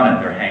and running,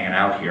 they're hanging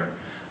out here.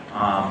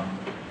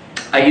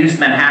 I used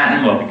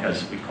Manhattan, well,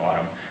 because we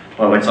caught them,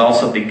 but it's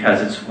also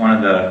because it's one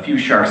of the few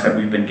sharks that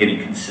we've been getting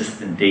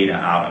consistent data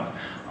out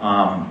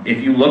of.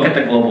 If you look at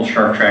the Global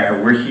Shark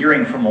Tracker, we're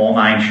hearing from all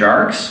 9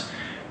 sharks,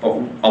 but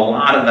a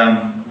lot of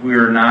them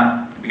we're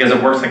not, because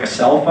it works like a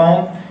cell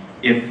phone,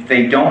 if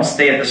they don't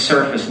stay at the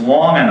surface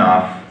long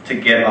enough to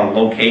get a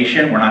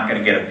location, we're not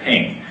going to get a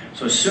ping.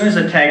 So as soon as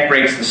the tag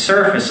breaks the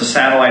surface, the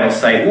satellite will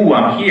say, ooh,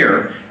 I'm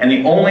here, and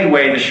the only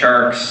way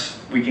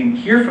we can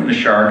hear from the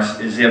sharks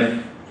is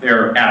if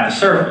they're at the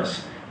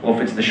surface. Well,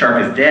 if the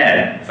shark is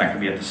dead, it's not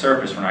going to be at the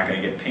surface, we're not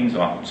going to get pings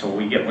off them. So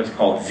we get what's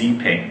called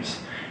Z-pings.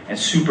 And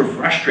it's super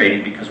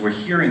frustrating because we're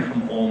hearing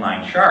from all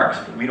 9 sharks,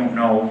 but we don't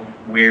know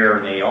where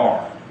they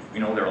are. We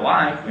know they're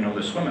alive, we know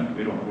they're swimming, but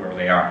we don't know where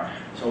they are.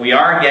 So we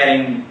are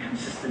getting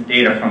consistent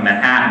data from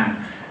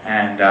Manhattan,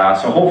 and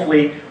so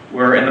hopefully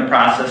we're in the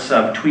process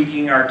of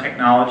tweaking our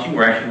technology.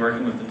 We're actually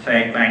working with the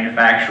tank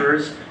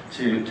manufacturers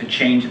to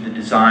change the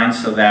design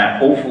so that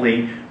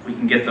hopefully we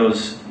can get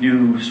those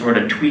new sort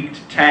of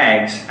tweaked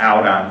tags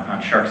out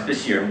on sharks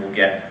this year, and we'll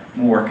get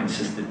more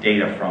consistent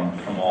data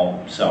from all of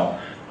them. So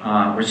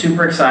we're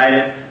super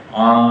excited.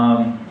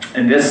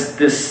 And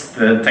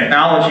the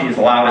technology has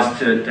allowed us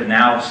to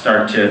now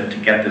start to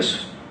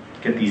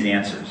get these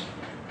answers.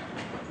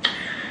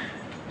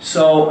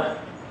 So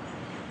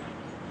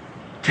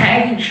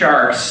tagging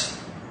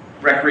sharks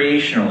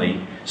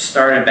recreationally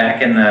started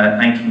back in the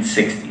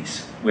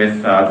 1960s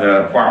with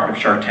the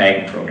Cooperative Shark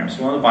Tagging Program.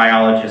 So one of the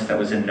biologists that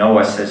was in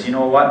NOAA says, you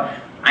know what,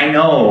 I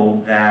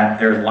know that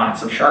there's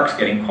lots of sharks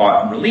getting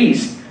caught and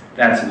released,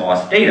 that's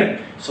lost data.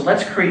 So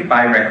let's create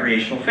by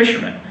recreational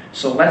fishermen.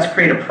 So let's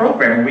create a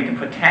program where we can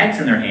put tags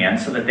in their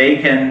hands so that we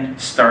can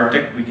start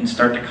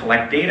to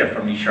collect data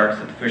from these sharks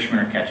that the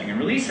fishermen are catching and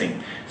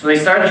releasing. So they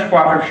started this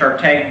Cooperative Shark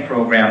Tagging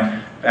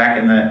Program back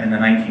in the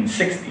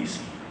 1960s.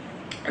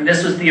 And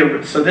this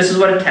is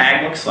what a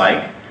tag looks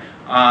like.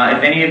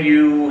 If any of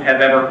you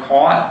have ever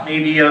caught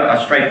maybe a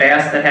striped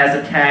bass that has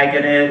a tag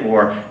in it,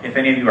 or if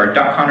any of you are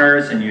duck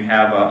hunters and you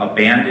have a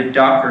banded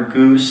duck or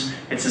goose,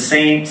 it's the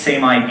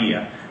same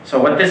idea. So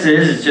what this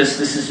is just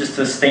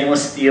a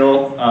stainless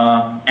steel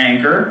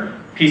anchor,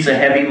 piece of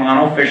heavy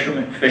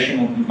monofilament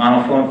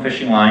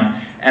fishing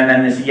line, and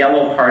then this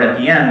yellow part at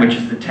the end, which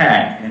is the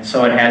tag. And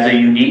so it has a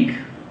unique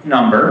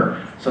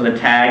number. So the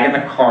tag and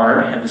the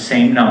card have the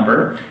same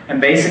number. And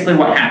basically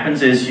what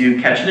happens is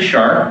you catch the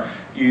shark,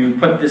 you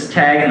put this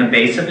tag in the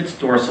base of its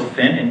dorsal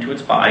fin into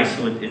its body,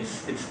 so it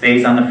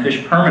stays on the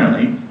fish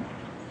permanently.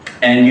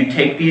 And you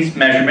take these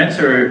measurements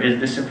or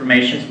this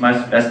information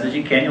as best as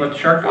you can, you let the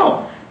shark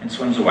go and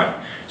swims away.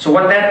 So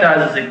what that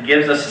does is it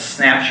gives us a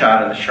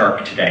snapshot of the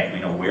shark today. We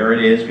know where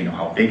it is, we know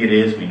how big it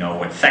is, we know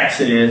what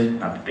sex it is.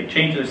 Not that they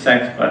change their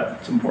sex, but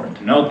it's important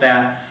to note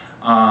that.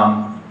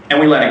 And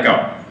we let it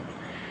go.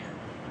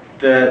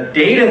 The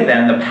data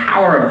then, the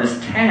power of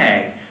this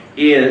tag,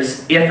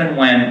 is if and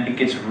when it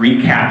gets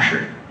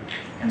recaptured.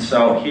 And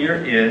so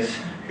here's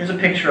a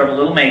picture of a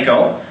little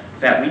mako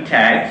that we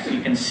tagged, so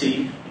you can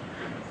see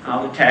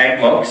how the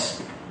tag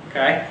looks.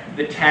 Okay,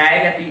 the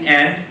tag at the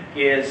end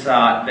is the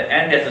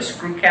end has a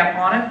screw cap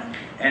on it,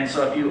 and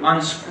so if you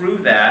unscrew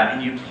that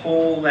and you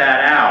pull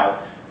that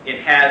out,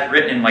 it has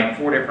written in like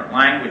 4 different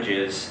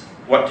languages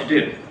what to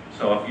do.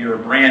 So if you're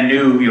brand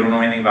new, you don't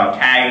know anything about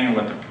tagging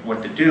or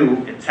what to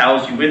do, it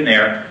tells you in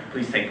there,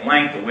 please take the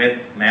length, the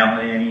width, mail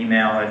it in,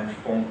 email it,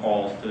 phone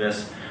calls to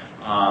this.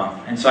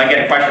 And so I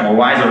get a question, well,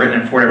 why is it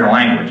written in 4 different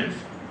languages?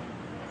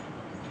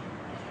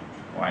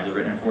 Why is it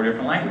written in 4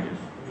 different languages?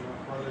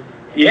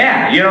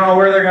 Yeah, you don't know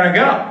where they're going to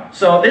go.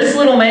 So this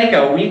little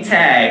mako we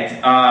tagged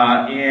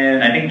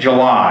in, I think,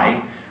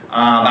 July,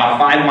 about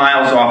 5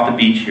 miles off the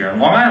beach here in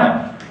Long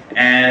Island.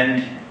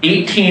 And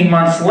 18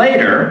 months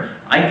later,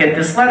 I get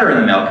this letter in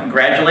the mail.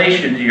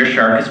 Congratulations, your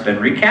shark has been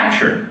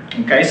recaptured.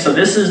 Okay, so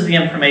this is the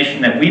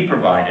information that we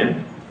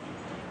provided.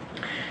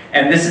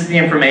 And this is the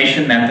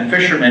information that the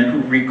fishermen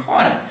who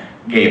recaught it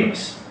gave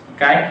us.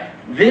 Okay,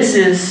 this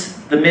is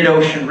the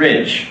mid-ocean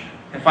ridge.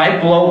 If I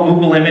blow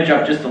Google image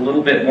up just a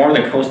little bit more,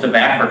 the coast of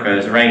Africa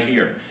is right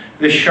here.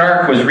 The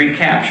shark was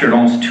recaptured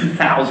almost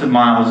 2,000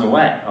 miles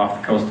away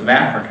off the coast of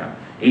Africa,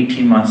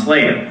 18 months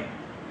later.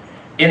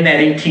 In that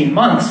 18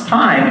 months'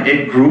 time,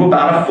 it grew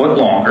about a foot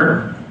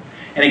longer,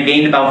 and it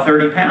gained about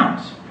 30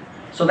 pounds.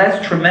 So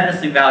that's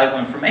tremendously valuable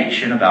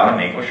information about a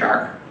mako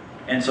shark.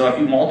 And so if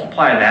you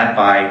multiply that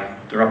by,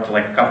 they're up to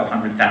like a couple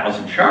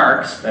 100,000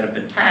 sharks that have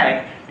been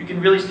tagged, you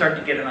can really start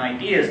to get an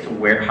idea as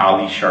to how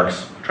these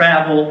sharks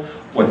travel,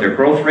 what their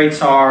growth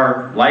rates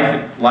are,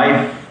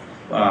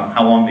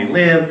 how long they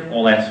live,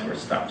 all that sort of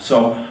stuff.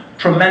 So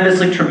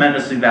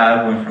tremendously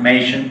valuable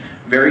information,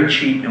 very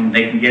cheap, and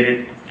they can get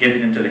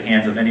it into the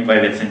hands of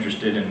anybody that's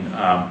interested in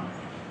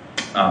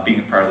being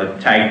a part of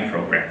the tagging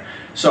program.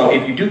 So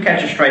if you do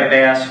catch a striped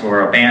bass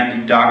or a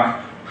banded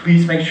duck,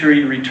 please make sure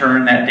you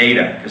return that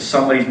data, because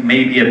somebody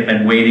maybe have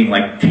been waiting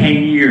like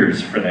 10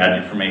 years for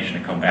that information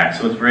to come back.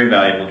 So it's very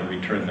valuable to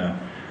return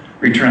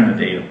the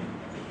data.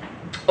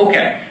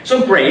 Okay,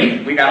 so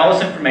great, we got all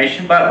this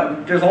information,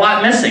 but there's a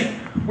lot missing.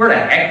 Where the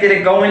heck did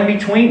it go in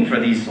between for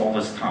all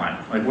this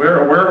time? Like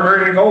where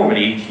did it go over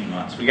the 18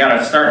 months? We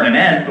got a start and an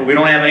end, but we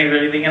don't have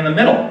anything in the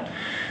middle.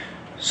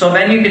 So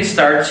then you can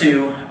start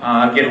to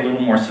get a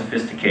little more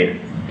sophisticated.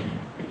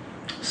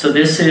 So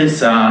this is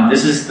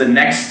the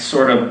next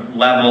sort of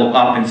level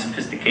up in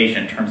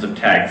sophistication in terms of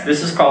tags.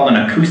 This is called an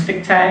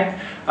acoustic tag.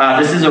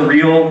 This is a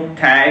real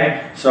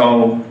tag,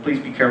 so please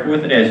be careful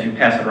with it as you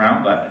pass it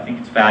around, but I think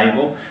it's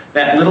valuable.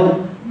 That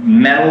little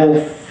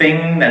metal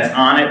thing that's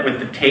on it with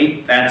the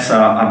tape, that's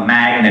a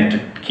magnet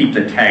to keep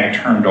the tag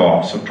turned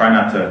off. So try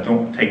not to,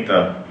 don't take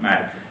the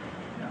magnet.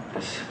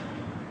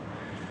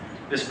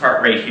 This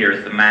part right here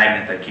is the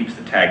magnet that keeps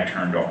the tag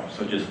turned off.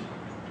 So just,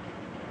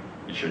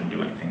 it shouldn't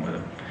do anything with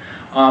it.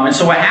 And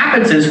so what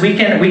happens is we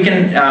can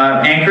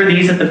anchor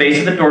these at the base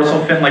of the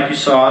dorsal fin like you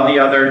saw the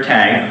other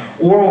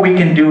tag, or what we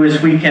can do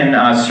is we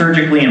can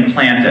surgically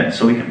implant it.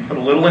 So we can put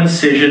a little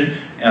incision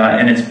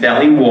in its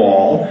belly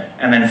wall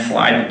and then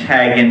slide the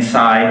tag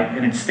inside,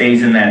 and it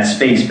stays in that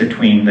space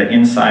between the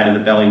inside of the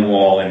belly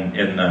wall and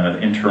the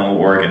internal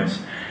organs.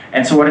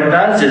 And so what it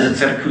does is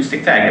it's an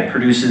acoustic tag. It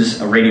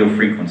produces a radio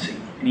frequency.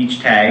 And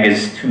each tag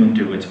is tuned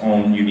to its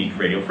own unique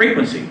radio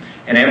frequency.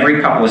 And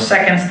every couple of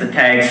seconds, the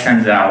tag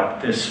sends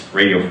out this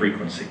radio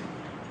frequency.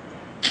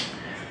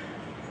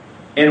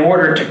 In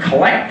order to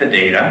collect the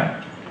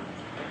data,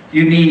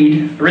 you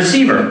need a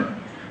receiver.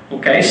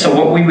 Okay, so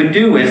what we would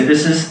do is,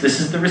 this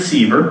is the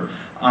receiver,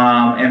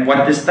 and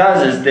what this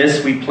does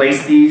is we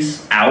place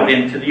these out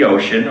into the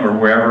ocean, or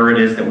wherever it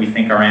is that we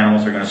think our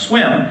animals are going to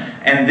swim,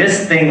 and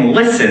this thing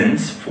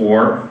listens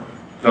for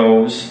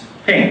those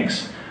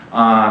pings.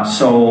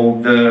 So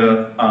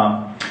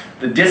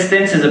the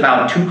distance is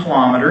about 2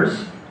 kilometers,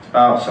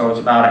 so it's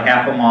about a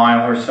half a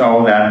mile or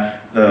so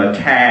that the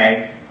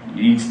tag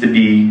needs to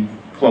be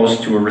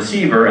close to a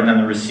receiver, and then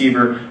the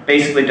receiver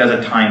basically does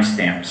a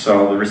timestamp.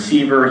 So the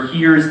receiver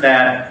hears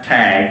that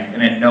tag,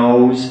 and it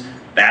knows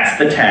that's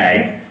the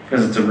tag,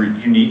 because it's a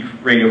unique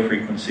radio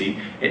frequency.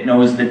 It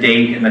knows the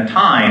date and the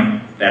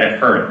time that it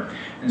heard it.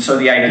 And so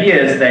the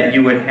idea is that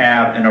you would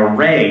have an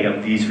array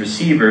of these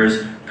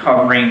receivers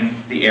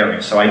covering the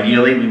area. So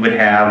ideally we would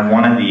have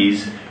one of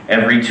these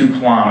every 2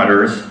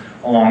 kilometers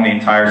along the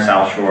entire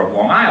south shore of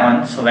Long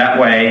Island, so that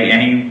way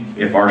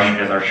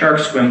as our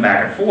sharks swim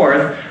back and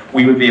forth,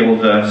 we would be able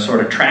to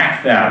sort of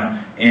track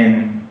them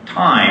in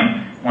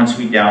time once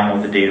we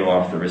download the data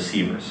off the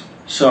receivers.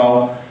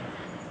 So,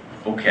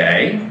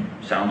 okay,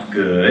 sounds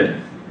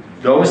good.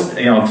 Those,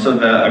 so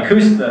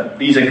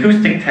these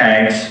acoustic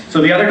tags,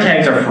 so the other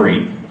tags are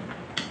free,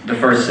 the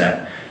first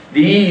set.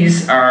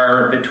 These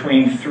are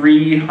between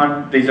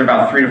these are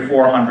about $300 to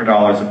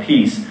 $400 a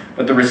piece,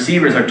 but the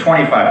receivers are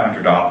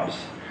 $2,500.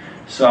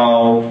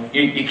 So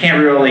you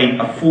can't really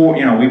afford,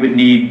 we would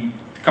need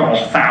a couple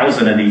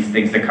thousand of these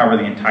things to cover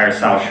the entire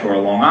South Shore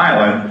of Long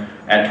Island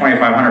at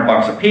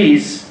 $2,500 a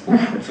piece.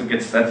 Oof,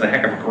 that's a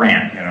heck of a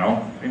grant,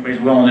 If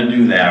anybody's willing to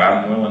do that,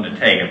 I'm willing to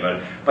take it.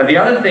 But the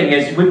other thing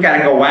is we've got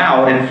to go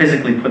out and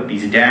physically put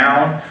these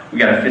down. We've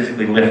got to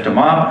physically lift them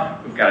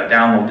up. We've got to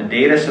download the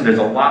data. So there's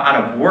a lot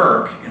of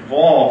work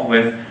involved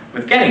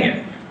with getting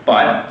it.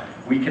 But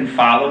we can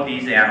follow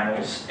these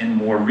animals in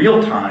more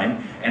real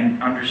time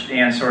and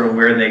understand sort of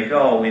where they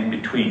go in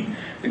between.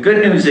 The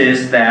good news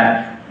is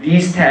that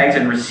these tags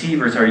and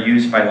receivers are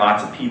used by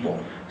lots of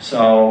people.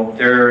 So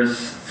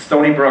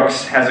Stony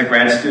Brooks has a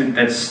grad student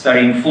that's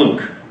studying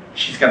fluke.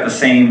 She's got the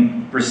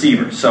same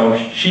receiver. So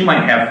she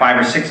might have 5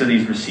 or 6 of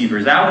these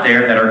receivers out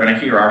there that are going to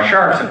hear our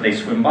sharks if they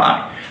swim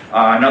by.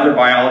 Another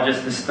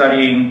biologist is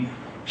studying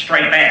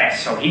striped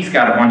bass, so he's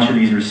got a bunch of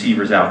these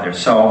receivers out there.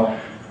 So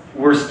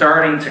we're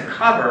starting to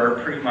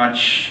cover pretty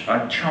much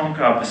a chunk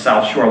of the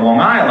South Shore of Long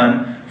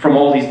Island from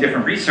all these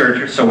different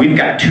researchers. So we've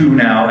got 2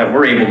 now that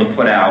we're able to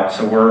put out,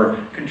 so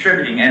we're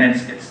contributing, and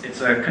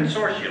it's a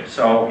consortium.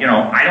 So,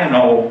 I don't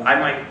know,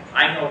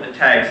 I know the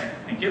tags,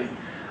 thank you.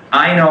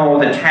 I know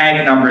the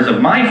tag numbers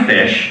of my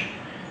fish,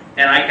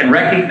 and I can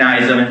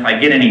recognize them if I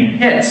get any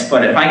hits,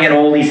 but if I get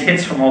all these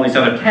hits from all these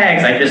other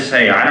tags, I just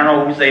say, I don't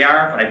know whose they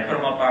are, but I put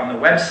them up on the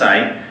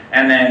website,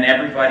 and then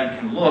everybody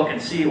can look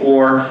and see,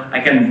 or I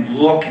can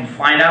look and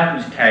find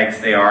out whose tags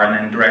they are and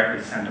then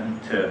directly send them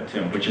to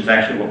them, which is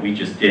actually what we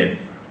just did.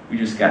 We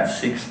just got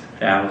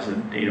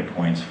 6,000 data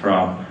points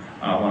from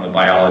one of the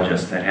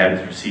biologists that had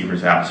his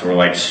receivers out, so we're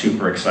like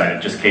super excited.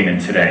 It just came in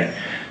today.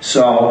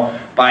 So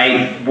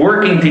by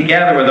working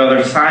together with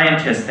other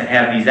scientists that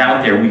have these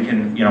out there, we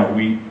can,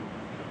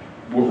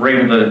 we're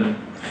able to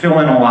fill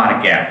in a lot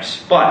of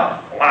gaps,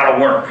 but a lot of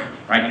work,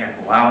 right? You got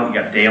to go out, you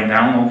got to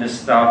download this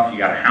stuff, you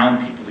got to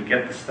hound people to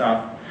get the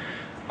stuff.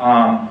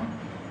 But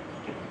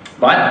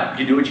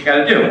you do what you got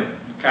to do,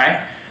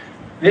 okay?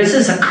 This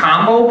is a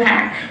combo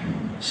pack.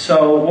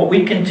 So what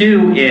we can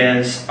do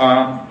is,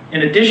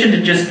 in addition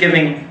to just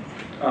giving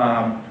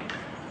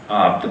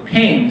the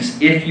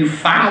pings, if you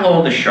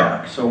follow the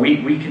shark, so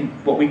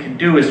what we can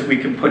do is we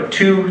can put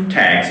 2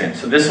 tags in.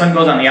 So this one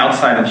goes on the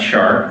outside of the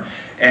shark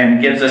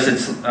and gives us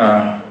its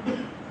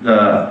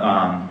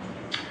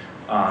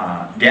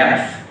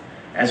depth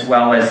as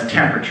well as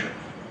temperature.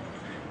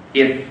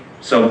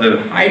 So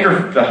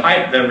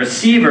the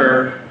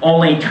receiver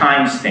only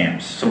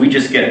timestamps. So we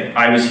just get,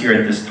 I was here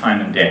at this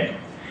time of day.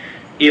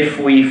 If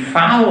we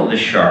follow the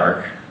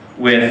shark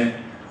with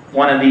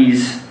one of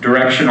these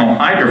directional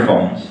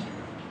hydrophones,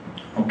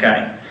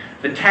 okay,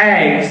 the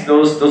tags,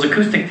 those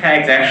acoustic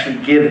tags actually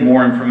give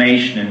more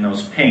information in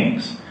those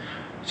pings.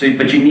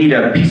 But you need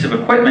a piece of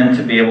equipment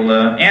to be able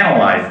to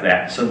analyze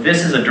that. So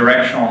this is a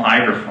directional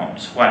hydrophone.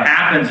 So what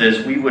happens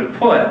is we would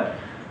put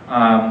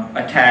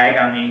a tag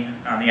on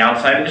the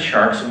outside of the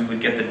shark, so we would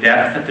get the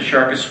depth that the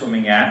shark is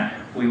swimming at,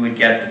 we would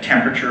get the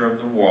temperature of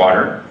the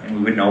water, and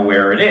we would know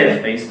where it is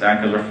based on,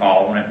 because we're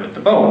following it with the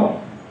boat.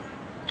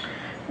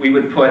 We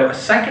would put a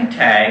second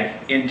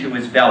tag into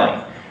his belly,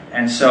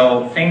 And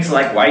so things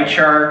like white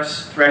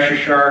sharks, thresher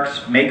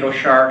sharks, mako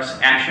sharks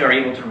actually are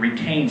able to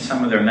retain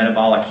some of their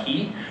metabolic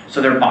heat.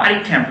 So their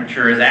body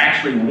temperature is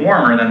actually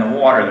warmer than the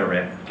water they're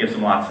in. It gives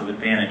them lots of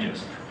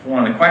advantages.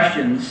 One of the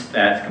questions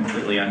that's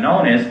completely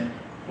unknown is,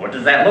 what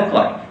does that look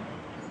like?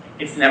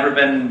 It's never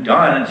been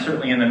done, and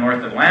certainly in the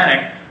North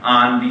Atlantic,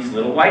 on these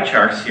little white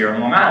sharks here on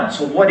Long Island.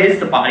 So what is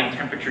the body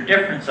temperature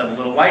difference of a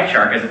little white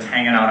shark as it's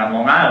hanging out on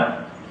Long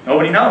Island?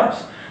 Nobody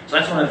knows. So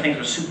that's one of the things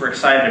we're super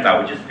excited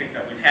about. We just picked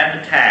up, we've had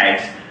the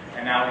tags,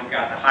 and now we've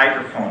got the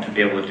hydrophone to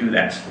be able to do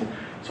that.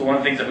 So one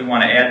of the things that we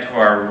want to add to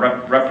our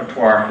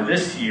repertoire for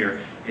this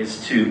year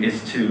is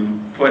to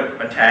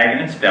put a tag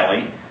in its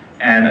belly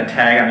and a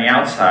tag on the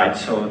outside,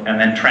 and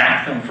then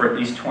track them for at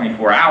least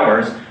 24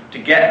 hours to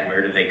get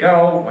where do they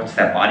go, what's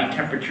that body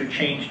temperature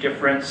change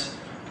difference,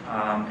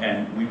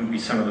 and we would be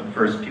some of the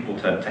first people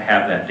to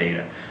have that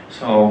data.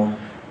 So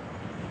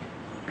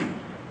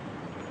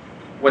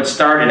what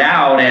started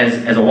out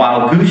as a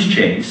wild goose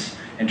chase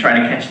and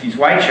trying to catch these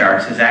white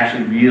sharks has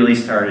actually really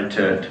started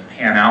to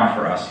pan out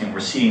for us. We're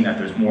seeing that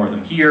there's more of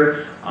them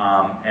here,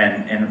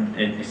 and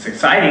it's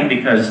exciting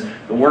because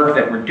the work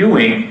that we're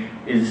doing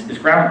is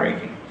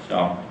groundbreaking.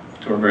 So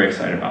we're very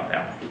excited about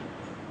that.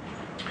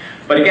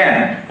 But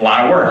again, a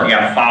lot of work. You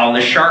got to follow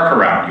the shark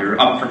around. You're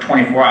up for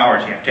 24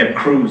 hours. You have to have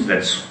crews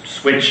that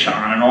switch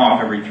on and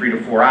off every 3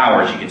 to 4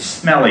 hours. You get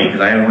smelly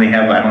because I don't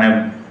have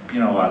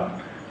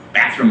a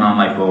bathroom on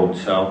my boat.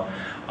 So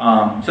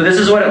this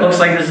is what it looks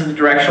like. This is the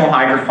directional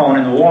hydrophone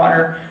in the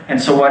water.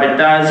 And so what it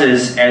does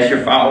is, as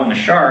you're following the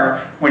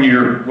shark, when the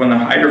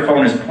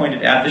hydrophone is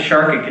pointed at the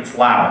shark, it gets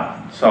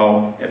loud.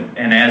 So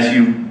and as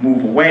you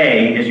move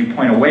away, as you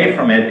point away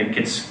from it, it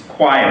gets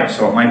quiet.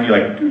 So it might be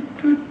like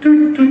doot, doot,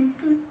 doot, doot,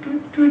 doot,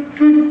 doot, doot,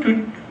 doot,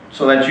 doot,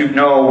 so that you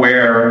know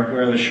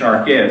where the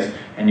shark is,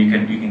 and you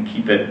can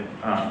keep it,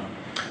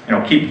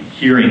 keep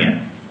hearing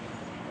it.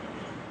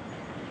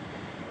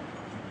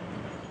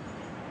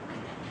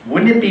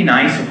 Wouldn't it be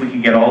nice if we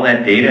could get all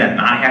that data and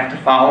not have to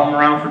follow them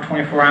around for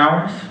 24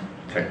 hours?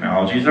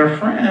 Technology is our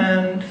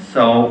friend.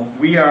 So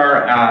we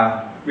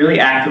are really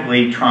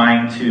actively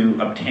trying to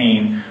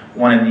obtain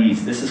one of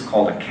these. This is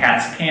called a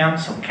CATS cam.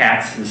 So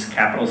CATS is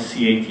capital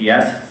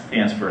C-A-T-S. It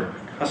stands for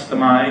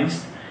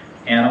Customized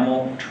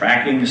Animal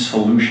Tracking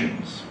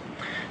Solutions.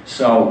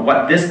 So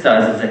what this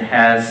does is it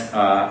has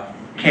a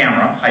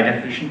camera, high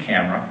definition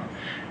camera,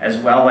 as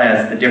well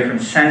as the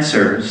different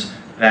sensors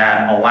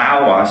that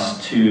allow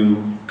us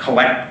to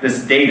collect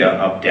this data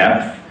of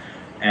depth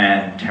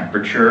and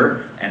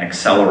temperature and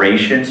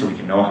acceleration, so we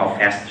can know how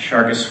fast the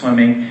shark is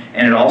swimming.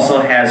 And it also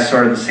has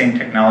sort of the same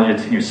technology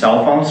that's in your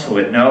cell phone, so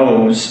it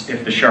knows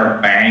if the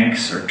shark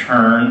banks or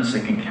turns.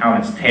 It can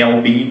count its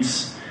tail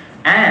beats.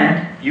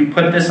 And you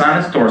put this on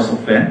its dorsal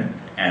fin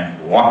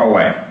and walk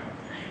away.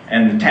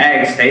 And the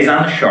tag stays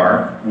on the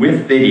shark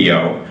with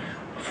video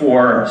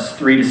for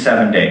 3 to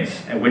 7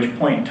 days, at which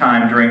point in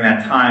time, during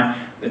that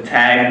time, the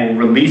tag will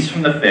release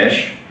from the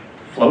fish,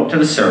 float to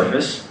the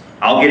surface.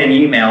 I'll get an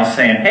email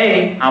saying,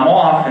 hey, I'm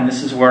off and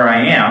this is where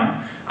I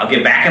am. I'll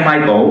get back in my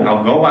boat.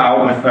 I'll go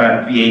out with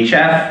a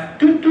VHF,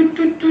 doot, doot,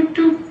 doot, doot,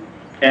 doot,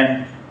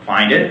 and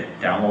find it,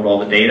 download all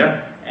the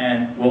data,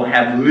 and we'll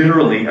have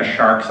literally a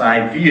shark's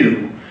eye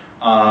view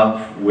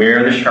of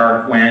where the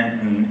shark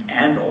went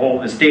and all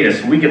this data.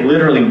 So we could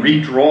literally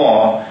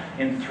redraw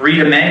in 3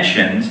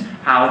 dimensions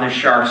how the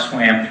shark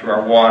swam through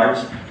our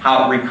waters,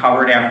 how it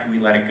recovered after we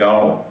let it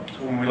go.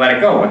 So when we let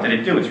it go, what did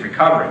it do? It's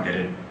recovering. Did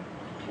it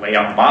lay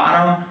on the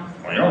bottom?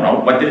 I don't know.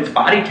 What did its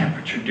body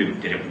temperature do?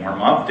 Did it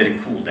warm up? Did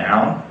it cool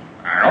down?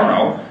 I don't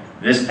know.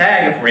 This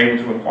tag, if we're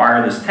able to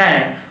acquire this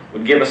tag,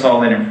 would give us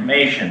all that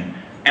information,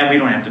 and we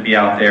don't have to be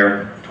out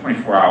there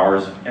 24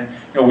 hours.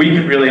 And we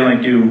could really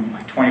only do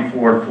like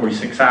 24 to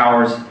 46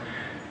 hours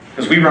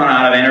because we run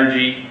out of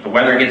energy, the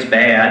weather gets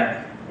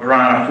bad, we run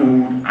out of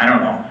food, I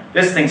don't know.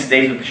 This thing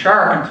stays with the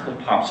shark until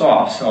it pops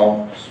off.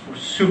 So we're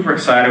super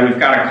excited. We've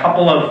got a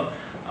couple of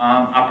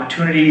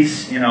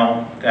opportunities,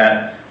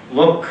 that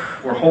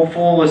we're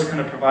hopeful is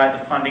going to provide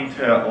the funding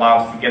to allow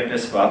us to get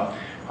this, but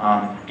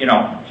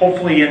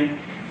hopefully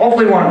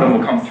one of them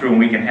will come through and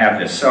we can have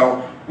this.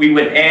 So we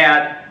would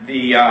add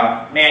the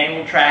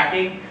manual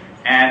tracking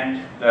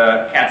and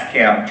the CATS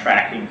cam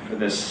tracking for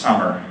this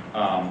summer.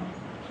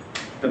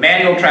 The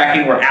manual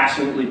tracking we're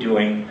absolutely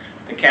doing.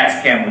 The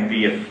CATS cam would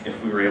be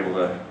if we were able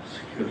to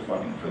secure the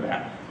funding for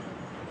that.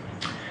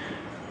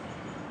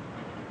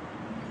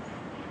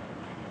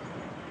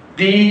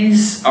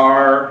 These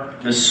are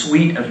the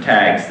suite of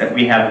tags that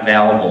we have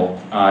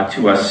available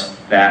to us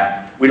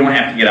that we don't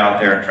have to get out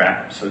there and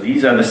track them. So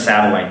these are the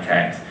satellite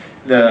tags.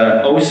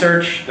 The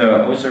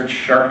OSearch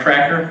Shark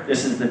Tracker,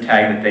 this is the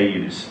tag that they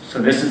use.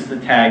 So this is the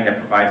tag that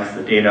provides us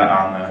the data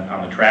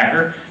on the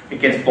tracker. It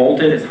gets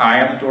bolted as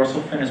high on the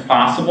dorsal fin as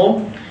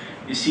possible.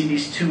 You see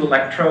these 2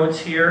 electrodes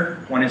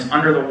here. When it's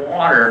under the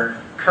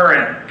water,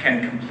 current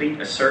can complete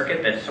a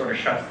circuit that sort of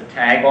shuts the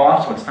tag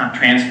off, so it's not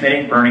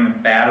transmitting, burning the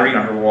battery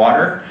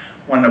underwater.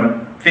 When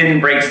the fin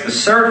breaks the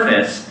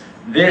surface,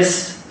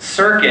 this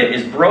circuit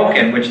is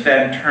broken, which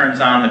then turns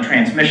on the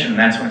transmission.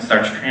 That's when it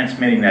starts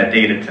transmitting that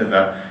data to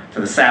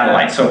the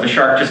satellite. So if the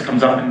shark just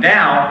comes up and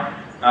down,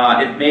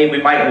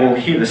 we'll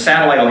hear the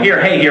satellite will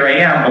hear, hey, here I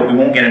am, but we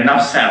won't get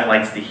enough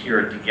satellites to hear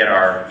it to get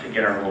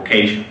our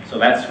location. So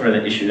that's sort of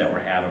the issue that we're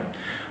having.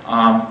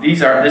 All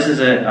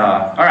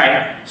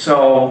right.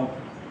 So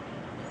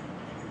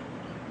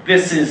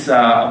this is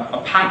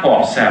a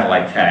pop-off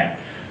satellite tag.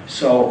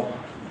 So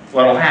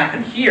what will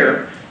happen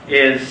here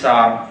is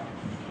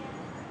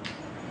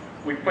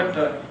we put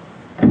the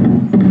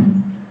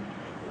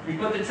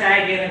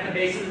tag in at the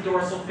base of the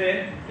dorsal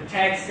fin. The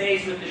tag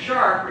stays with the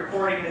shark,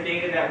 recording the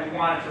data that we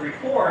want it to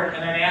record,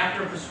 and then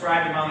after a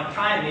prescribed amount of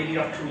time, maybe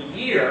up to a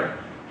year,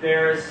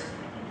 there's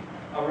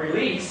a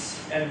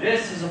release, and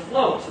this is a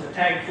float. So the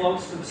tag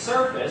floats to the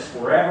surface,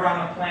 wherever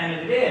on the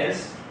planet it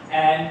is,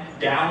 and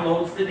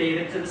downloads the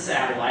data to the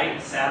satellite.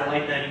 The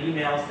satellite then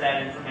emails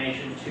that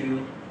information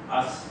to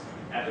us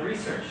at the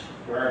research,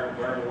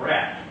 wherever we're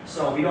at.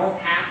 So we don't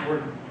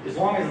have, as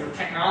long as the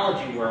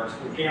technology works,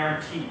 we're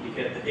guaranteed to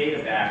get the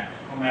data back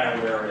no matter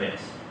where it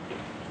is.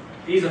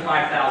 These are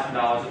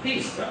 $5,000 a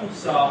piece, though.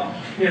 So,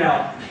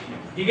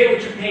 you get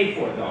what you pay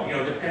for, though.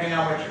 Depending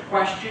on what your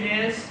question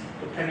is,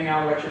 depending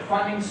on what your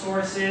funding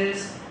source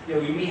is,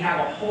 we have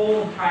a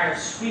whole entire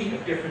suite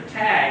of different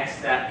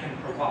tags that can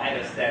provide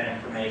us that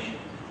information.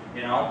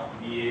 You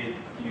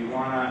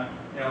want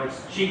to,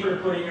 it's cheaper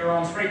to put in your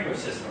own sprinkler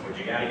system, but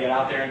you got to get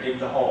out there and dig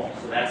the hole.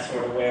 So that's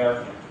sort of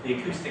where the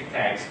acoustic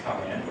tags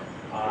come in.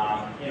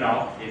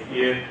 If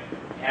you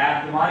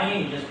have the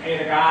money, you just pay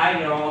the guy,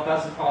 it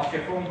doesn't cost you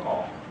a phone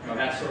call.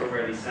 That's sort of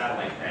where these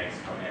satellite tags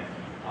come in.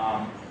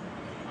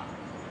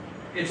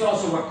 It's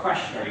also what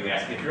question are you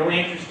asking? If you're really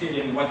interested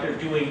in what they're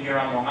doing here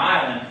on Long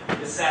Island,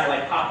 the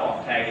satellite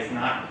pop-off tag is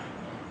not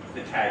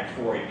the tag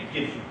for you. It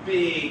gives you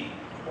big,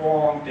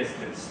 long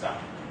distance stuff.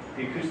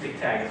 The acoustic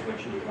tag is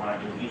what you would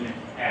want to do, even if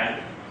you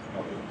had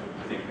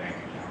the big bank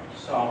account.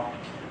 So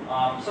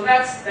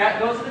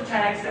those are the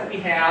tags that we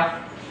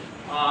have.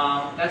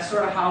 That's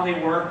sort of how they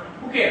work.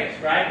 Who cares,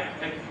 right?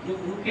 Like,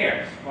 who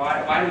cares?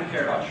 Why do we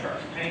care about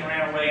sharks? Jane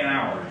ran away an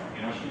hour ago.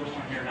 She doesn't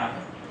want to hear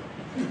nothing.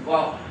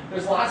 Well,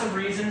 there's lots of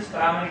reasons,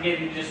 but I'm going to give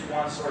you just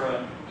one sort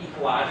of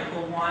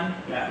ecological one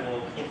that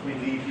will hopefully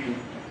leave you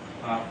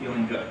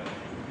feeling good.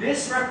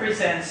 This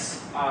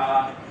represents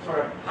sort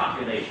of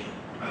population.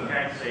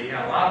 Okay, so you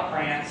got a lot of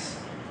plants.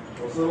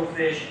 Those little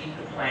fish eat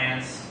the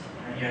plants,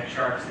 and you have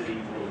sharks that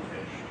eat the little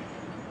fish.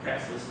 Okay,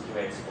 so this is the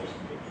way it's supposed to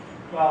be.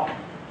 Well,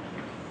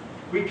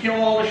 we kill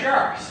all the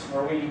sharks,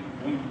 or we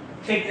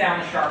take down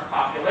the shark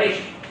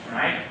population,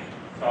 right?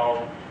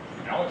 So,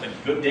 it's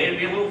a good day to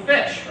be a little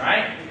fish,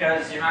 right?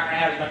 Because you're not going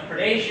to have enough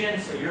predation,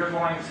 so you're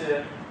going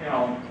to,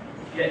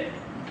 get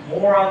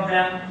more of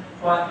them.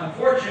 But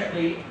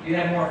unfortunately, you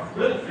have more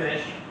little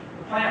fish,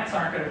 the plants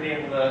aren't going to be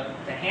able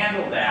to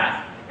handle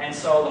that, and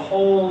so the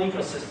whole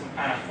ecosystem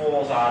kind of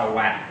falls out of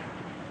whack.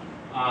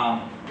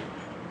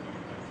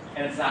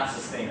 And it's not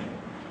sustainable.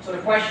 So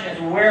the question is,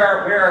 where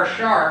are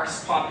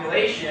sharks'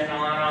 population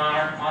on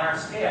our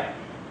scale?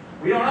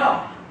 We don't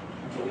know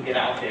until we get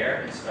out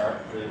there and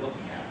start really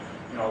looking at it.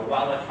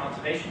 Wildlife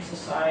Conservation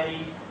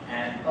Society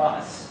and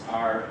us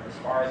are, as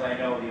far as I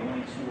know, the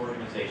only two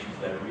organizations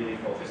that are really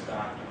focused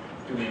on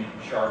doing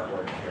shark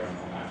work here on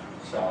Long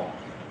Island. So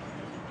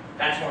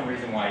that's one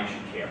reason why you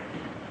should care.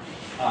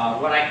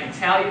 What I can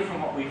tell you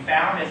from what we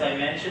found, as I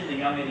mentioned, the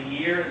young of the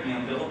year, the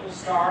umbilical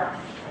scar.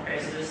 Okay,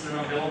 so this is an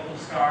umbilical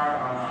scar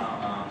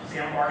on a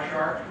sandbar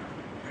shark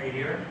right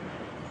here.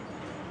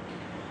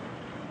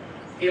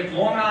 If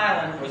Long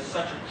Island was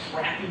such a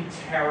crappy,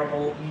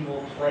 terrible,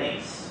 evil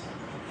place,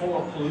 full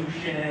of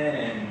pollution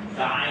and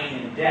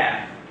dying and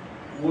death,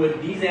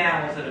 would these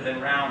animals that have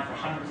been around for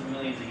hundreds of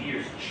millions of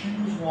years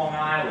choose Long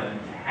Island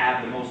to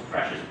have the most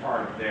precious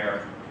part of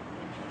their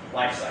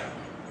life cycle?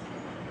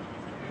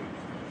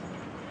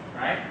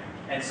 Right?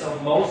 And so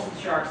most of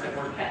the sharks that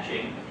we're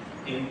catching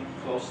in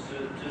close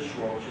to the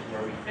shore, which is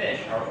where we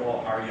fish,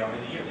 are young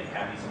in the year. They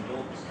have these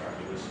umbilical scars.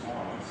 They're this small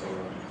ones. So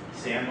the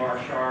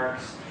sandbar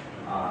sharks,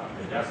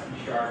 the dusky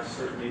sharks,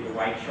 certainly the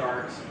white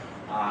sharks.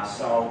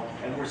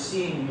 And we're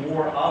seeing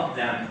more of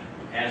them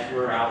as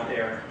we're out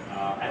there.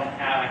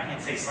 I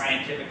can't say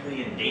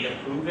scientifically and data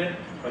proven,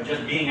 but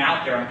just being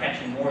out there, I'm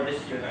catching more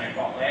this year than I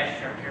caught last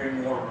year. I'm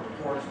hearing more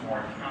reports, more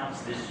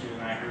accounts this year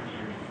than I heard the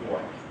year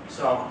before.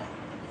 So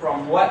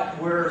from what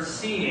we're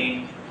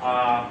seeing,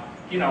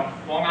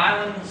 Long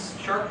Island's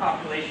shark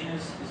population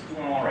is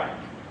doing all right.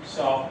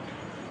 So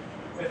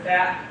with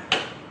that,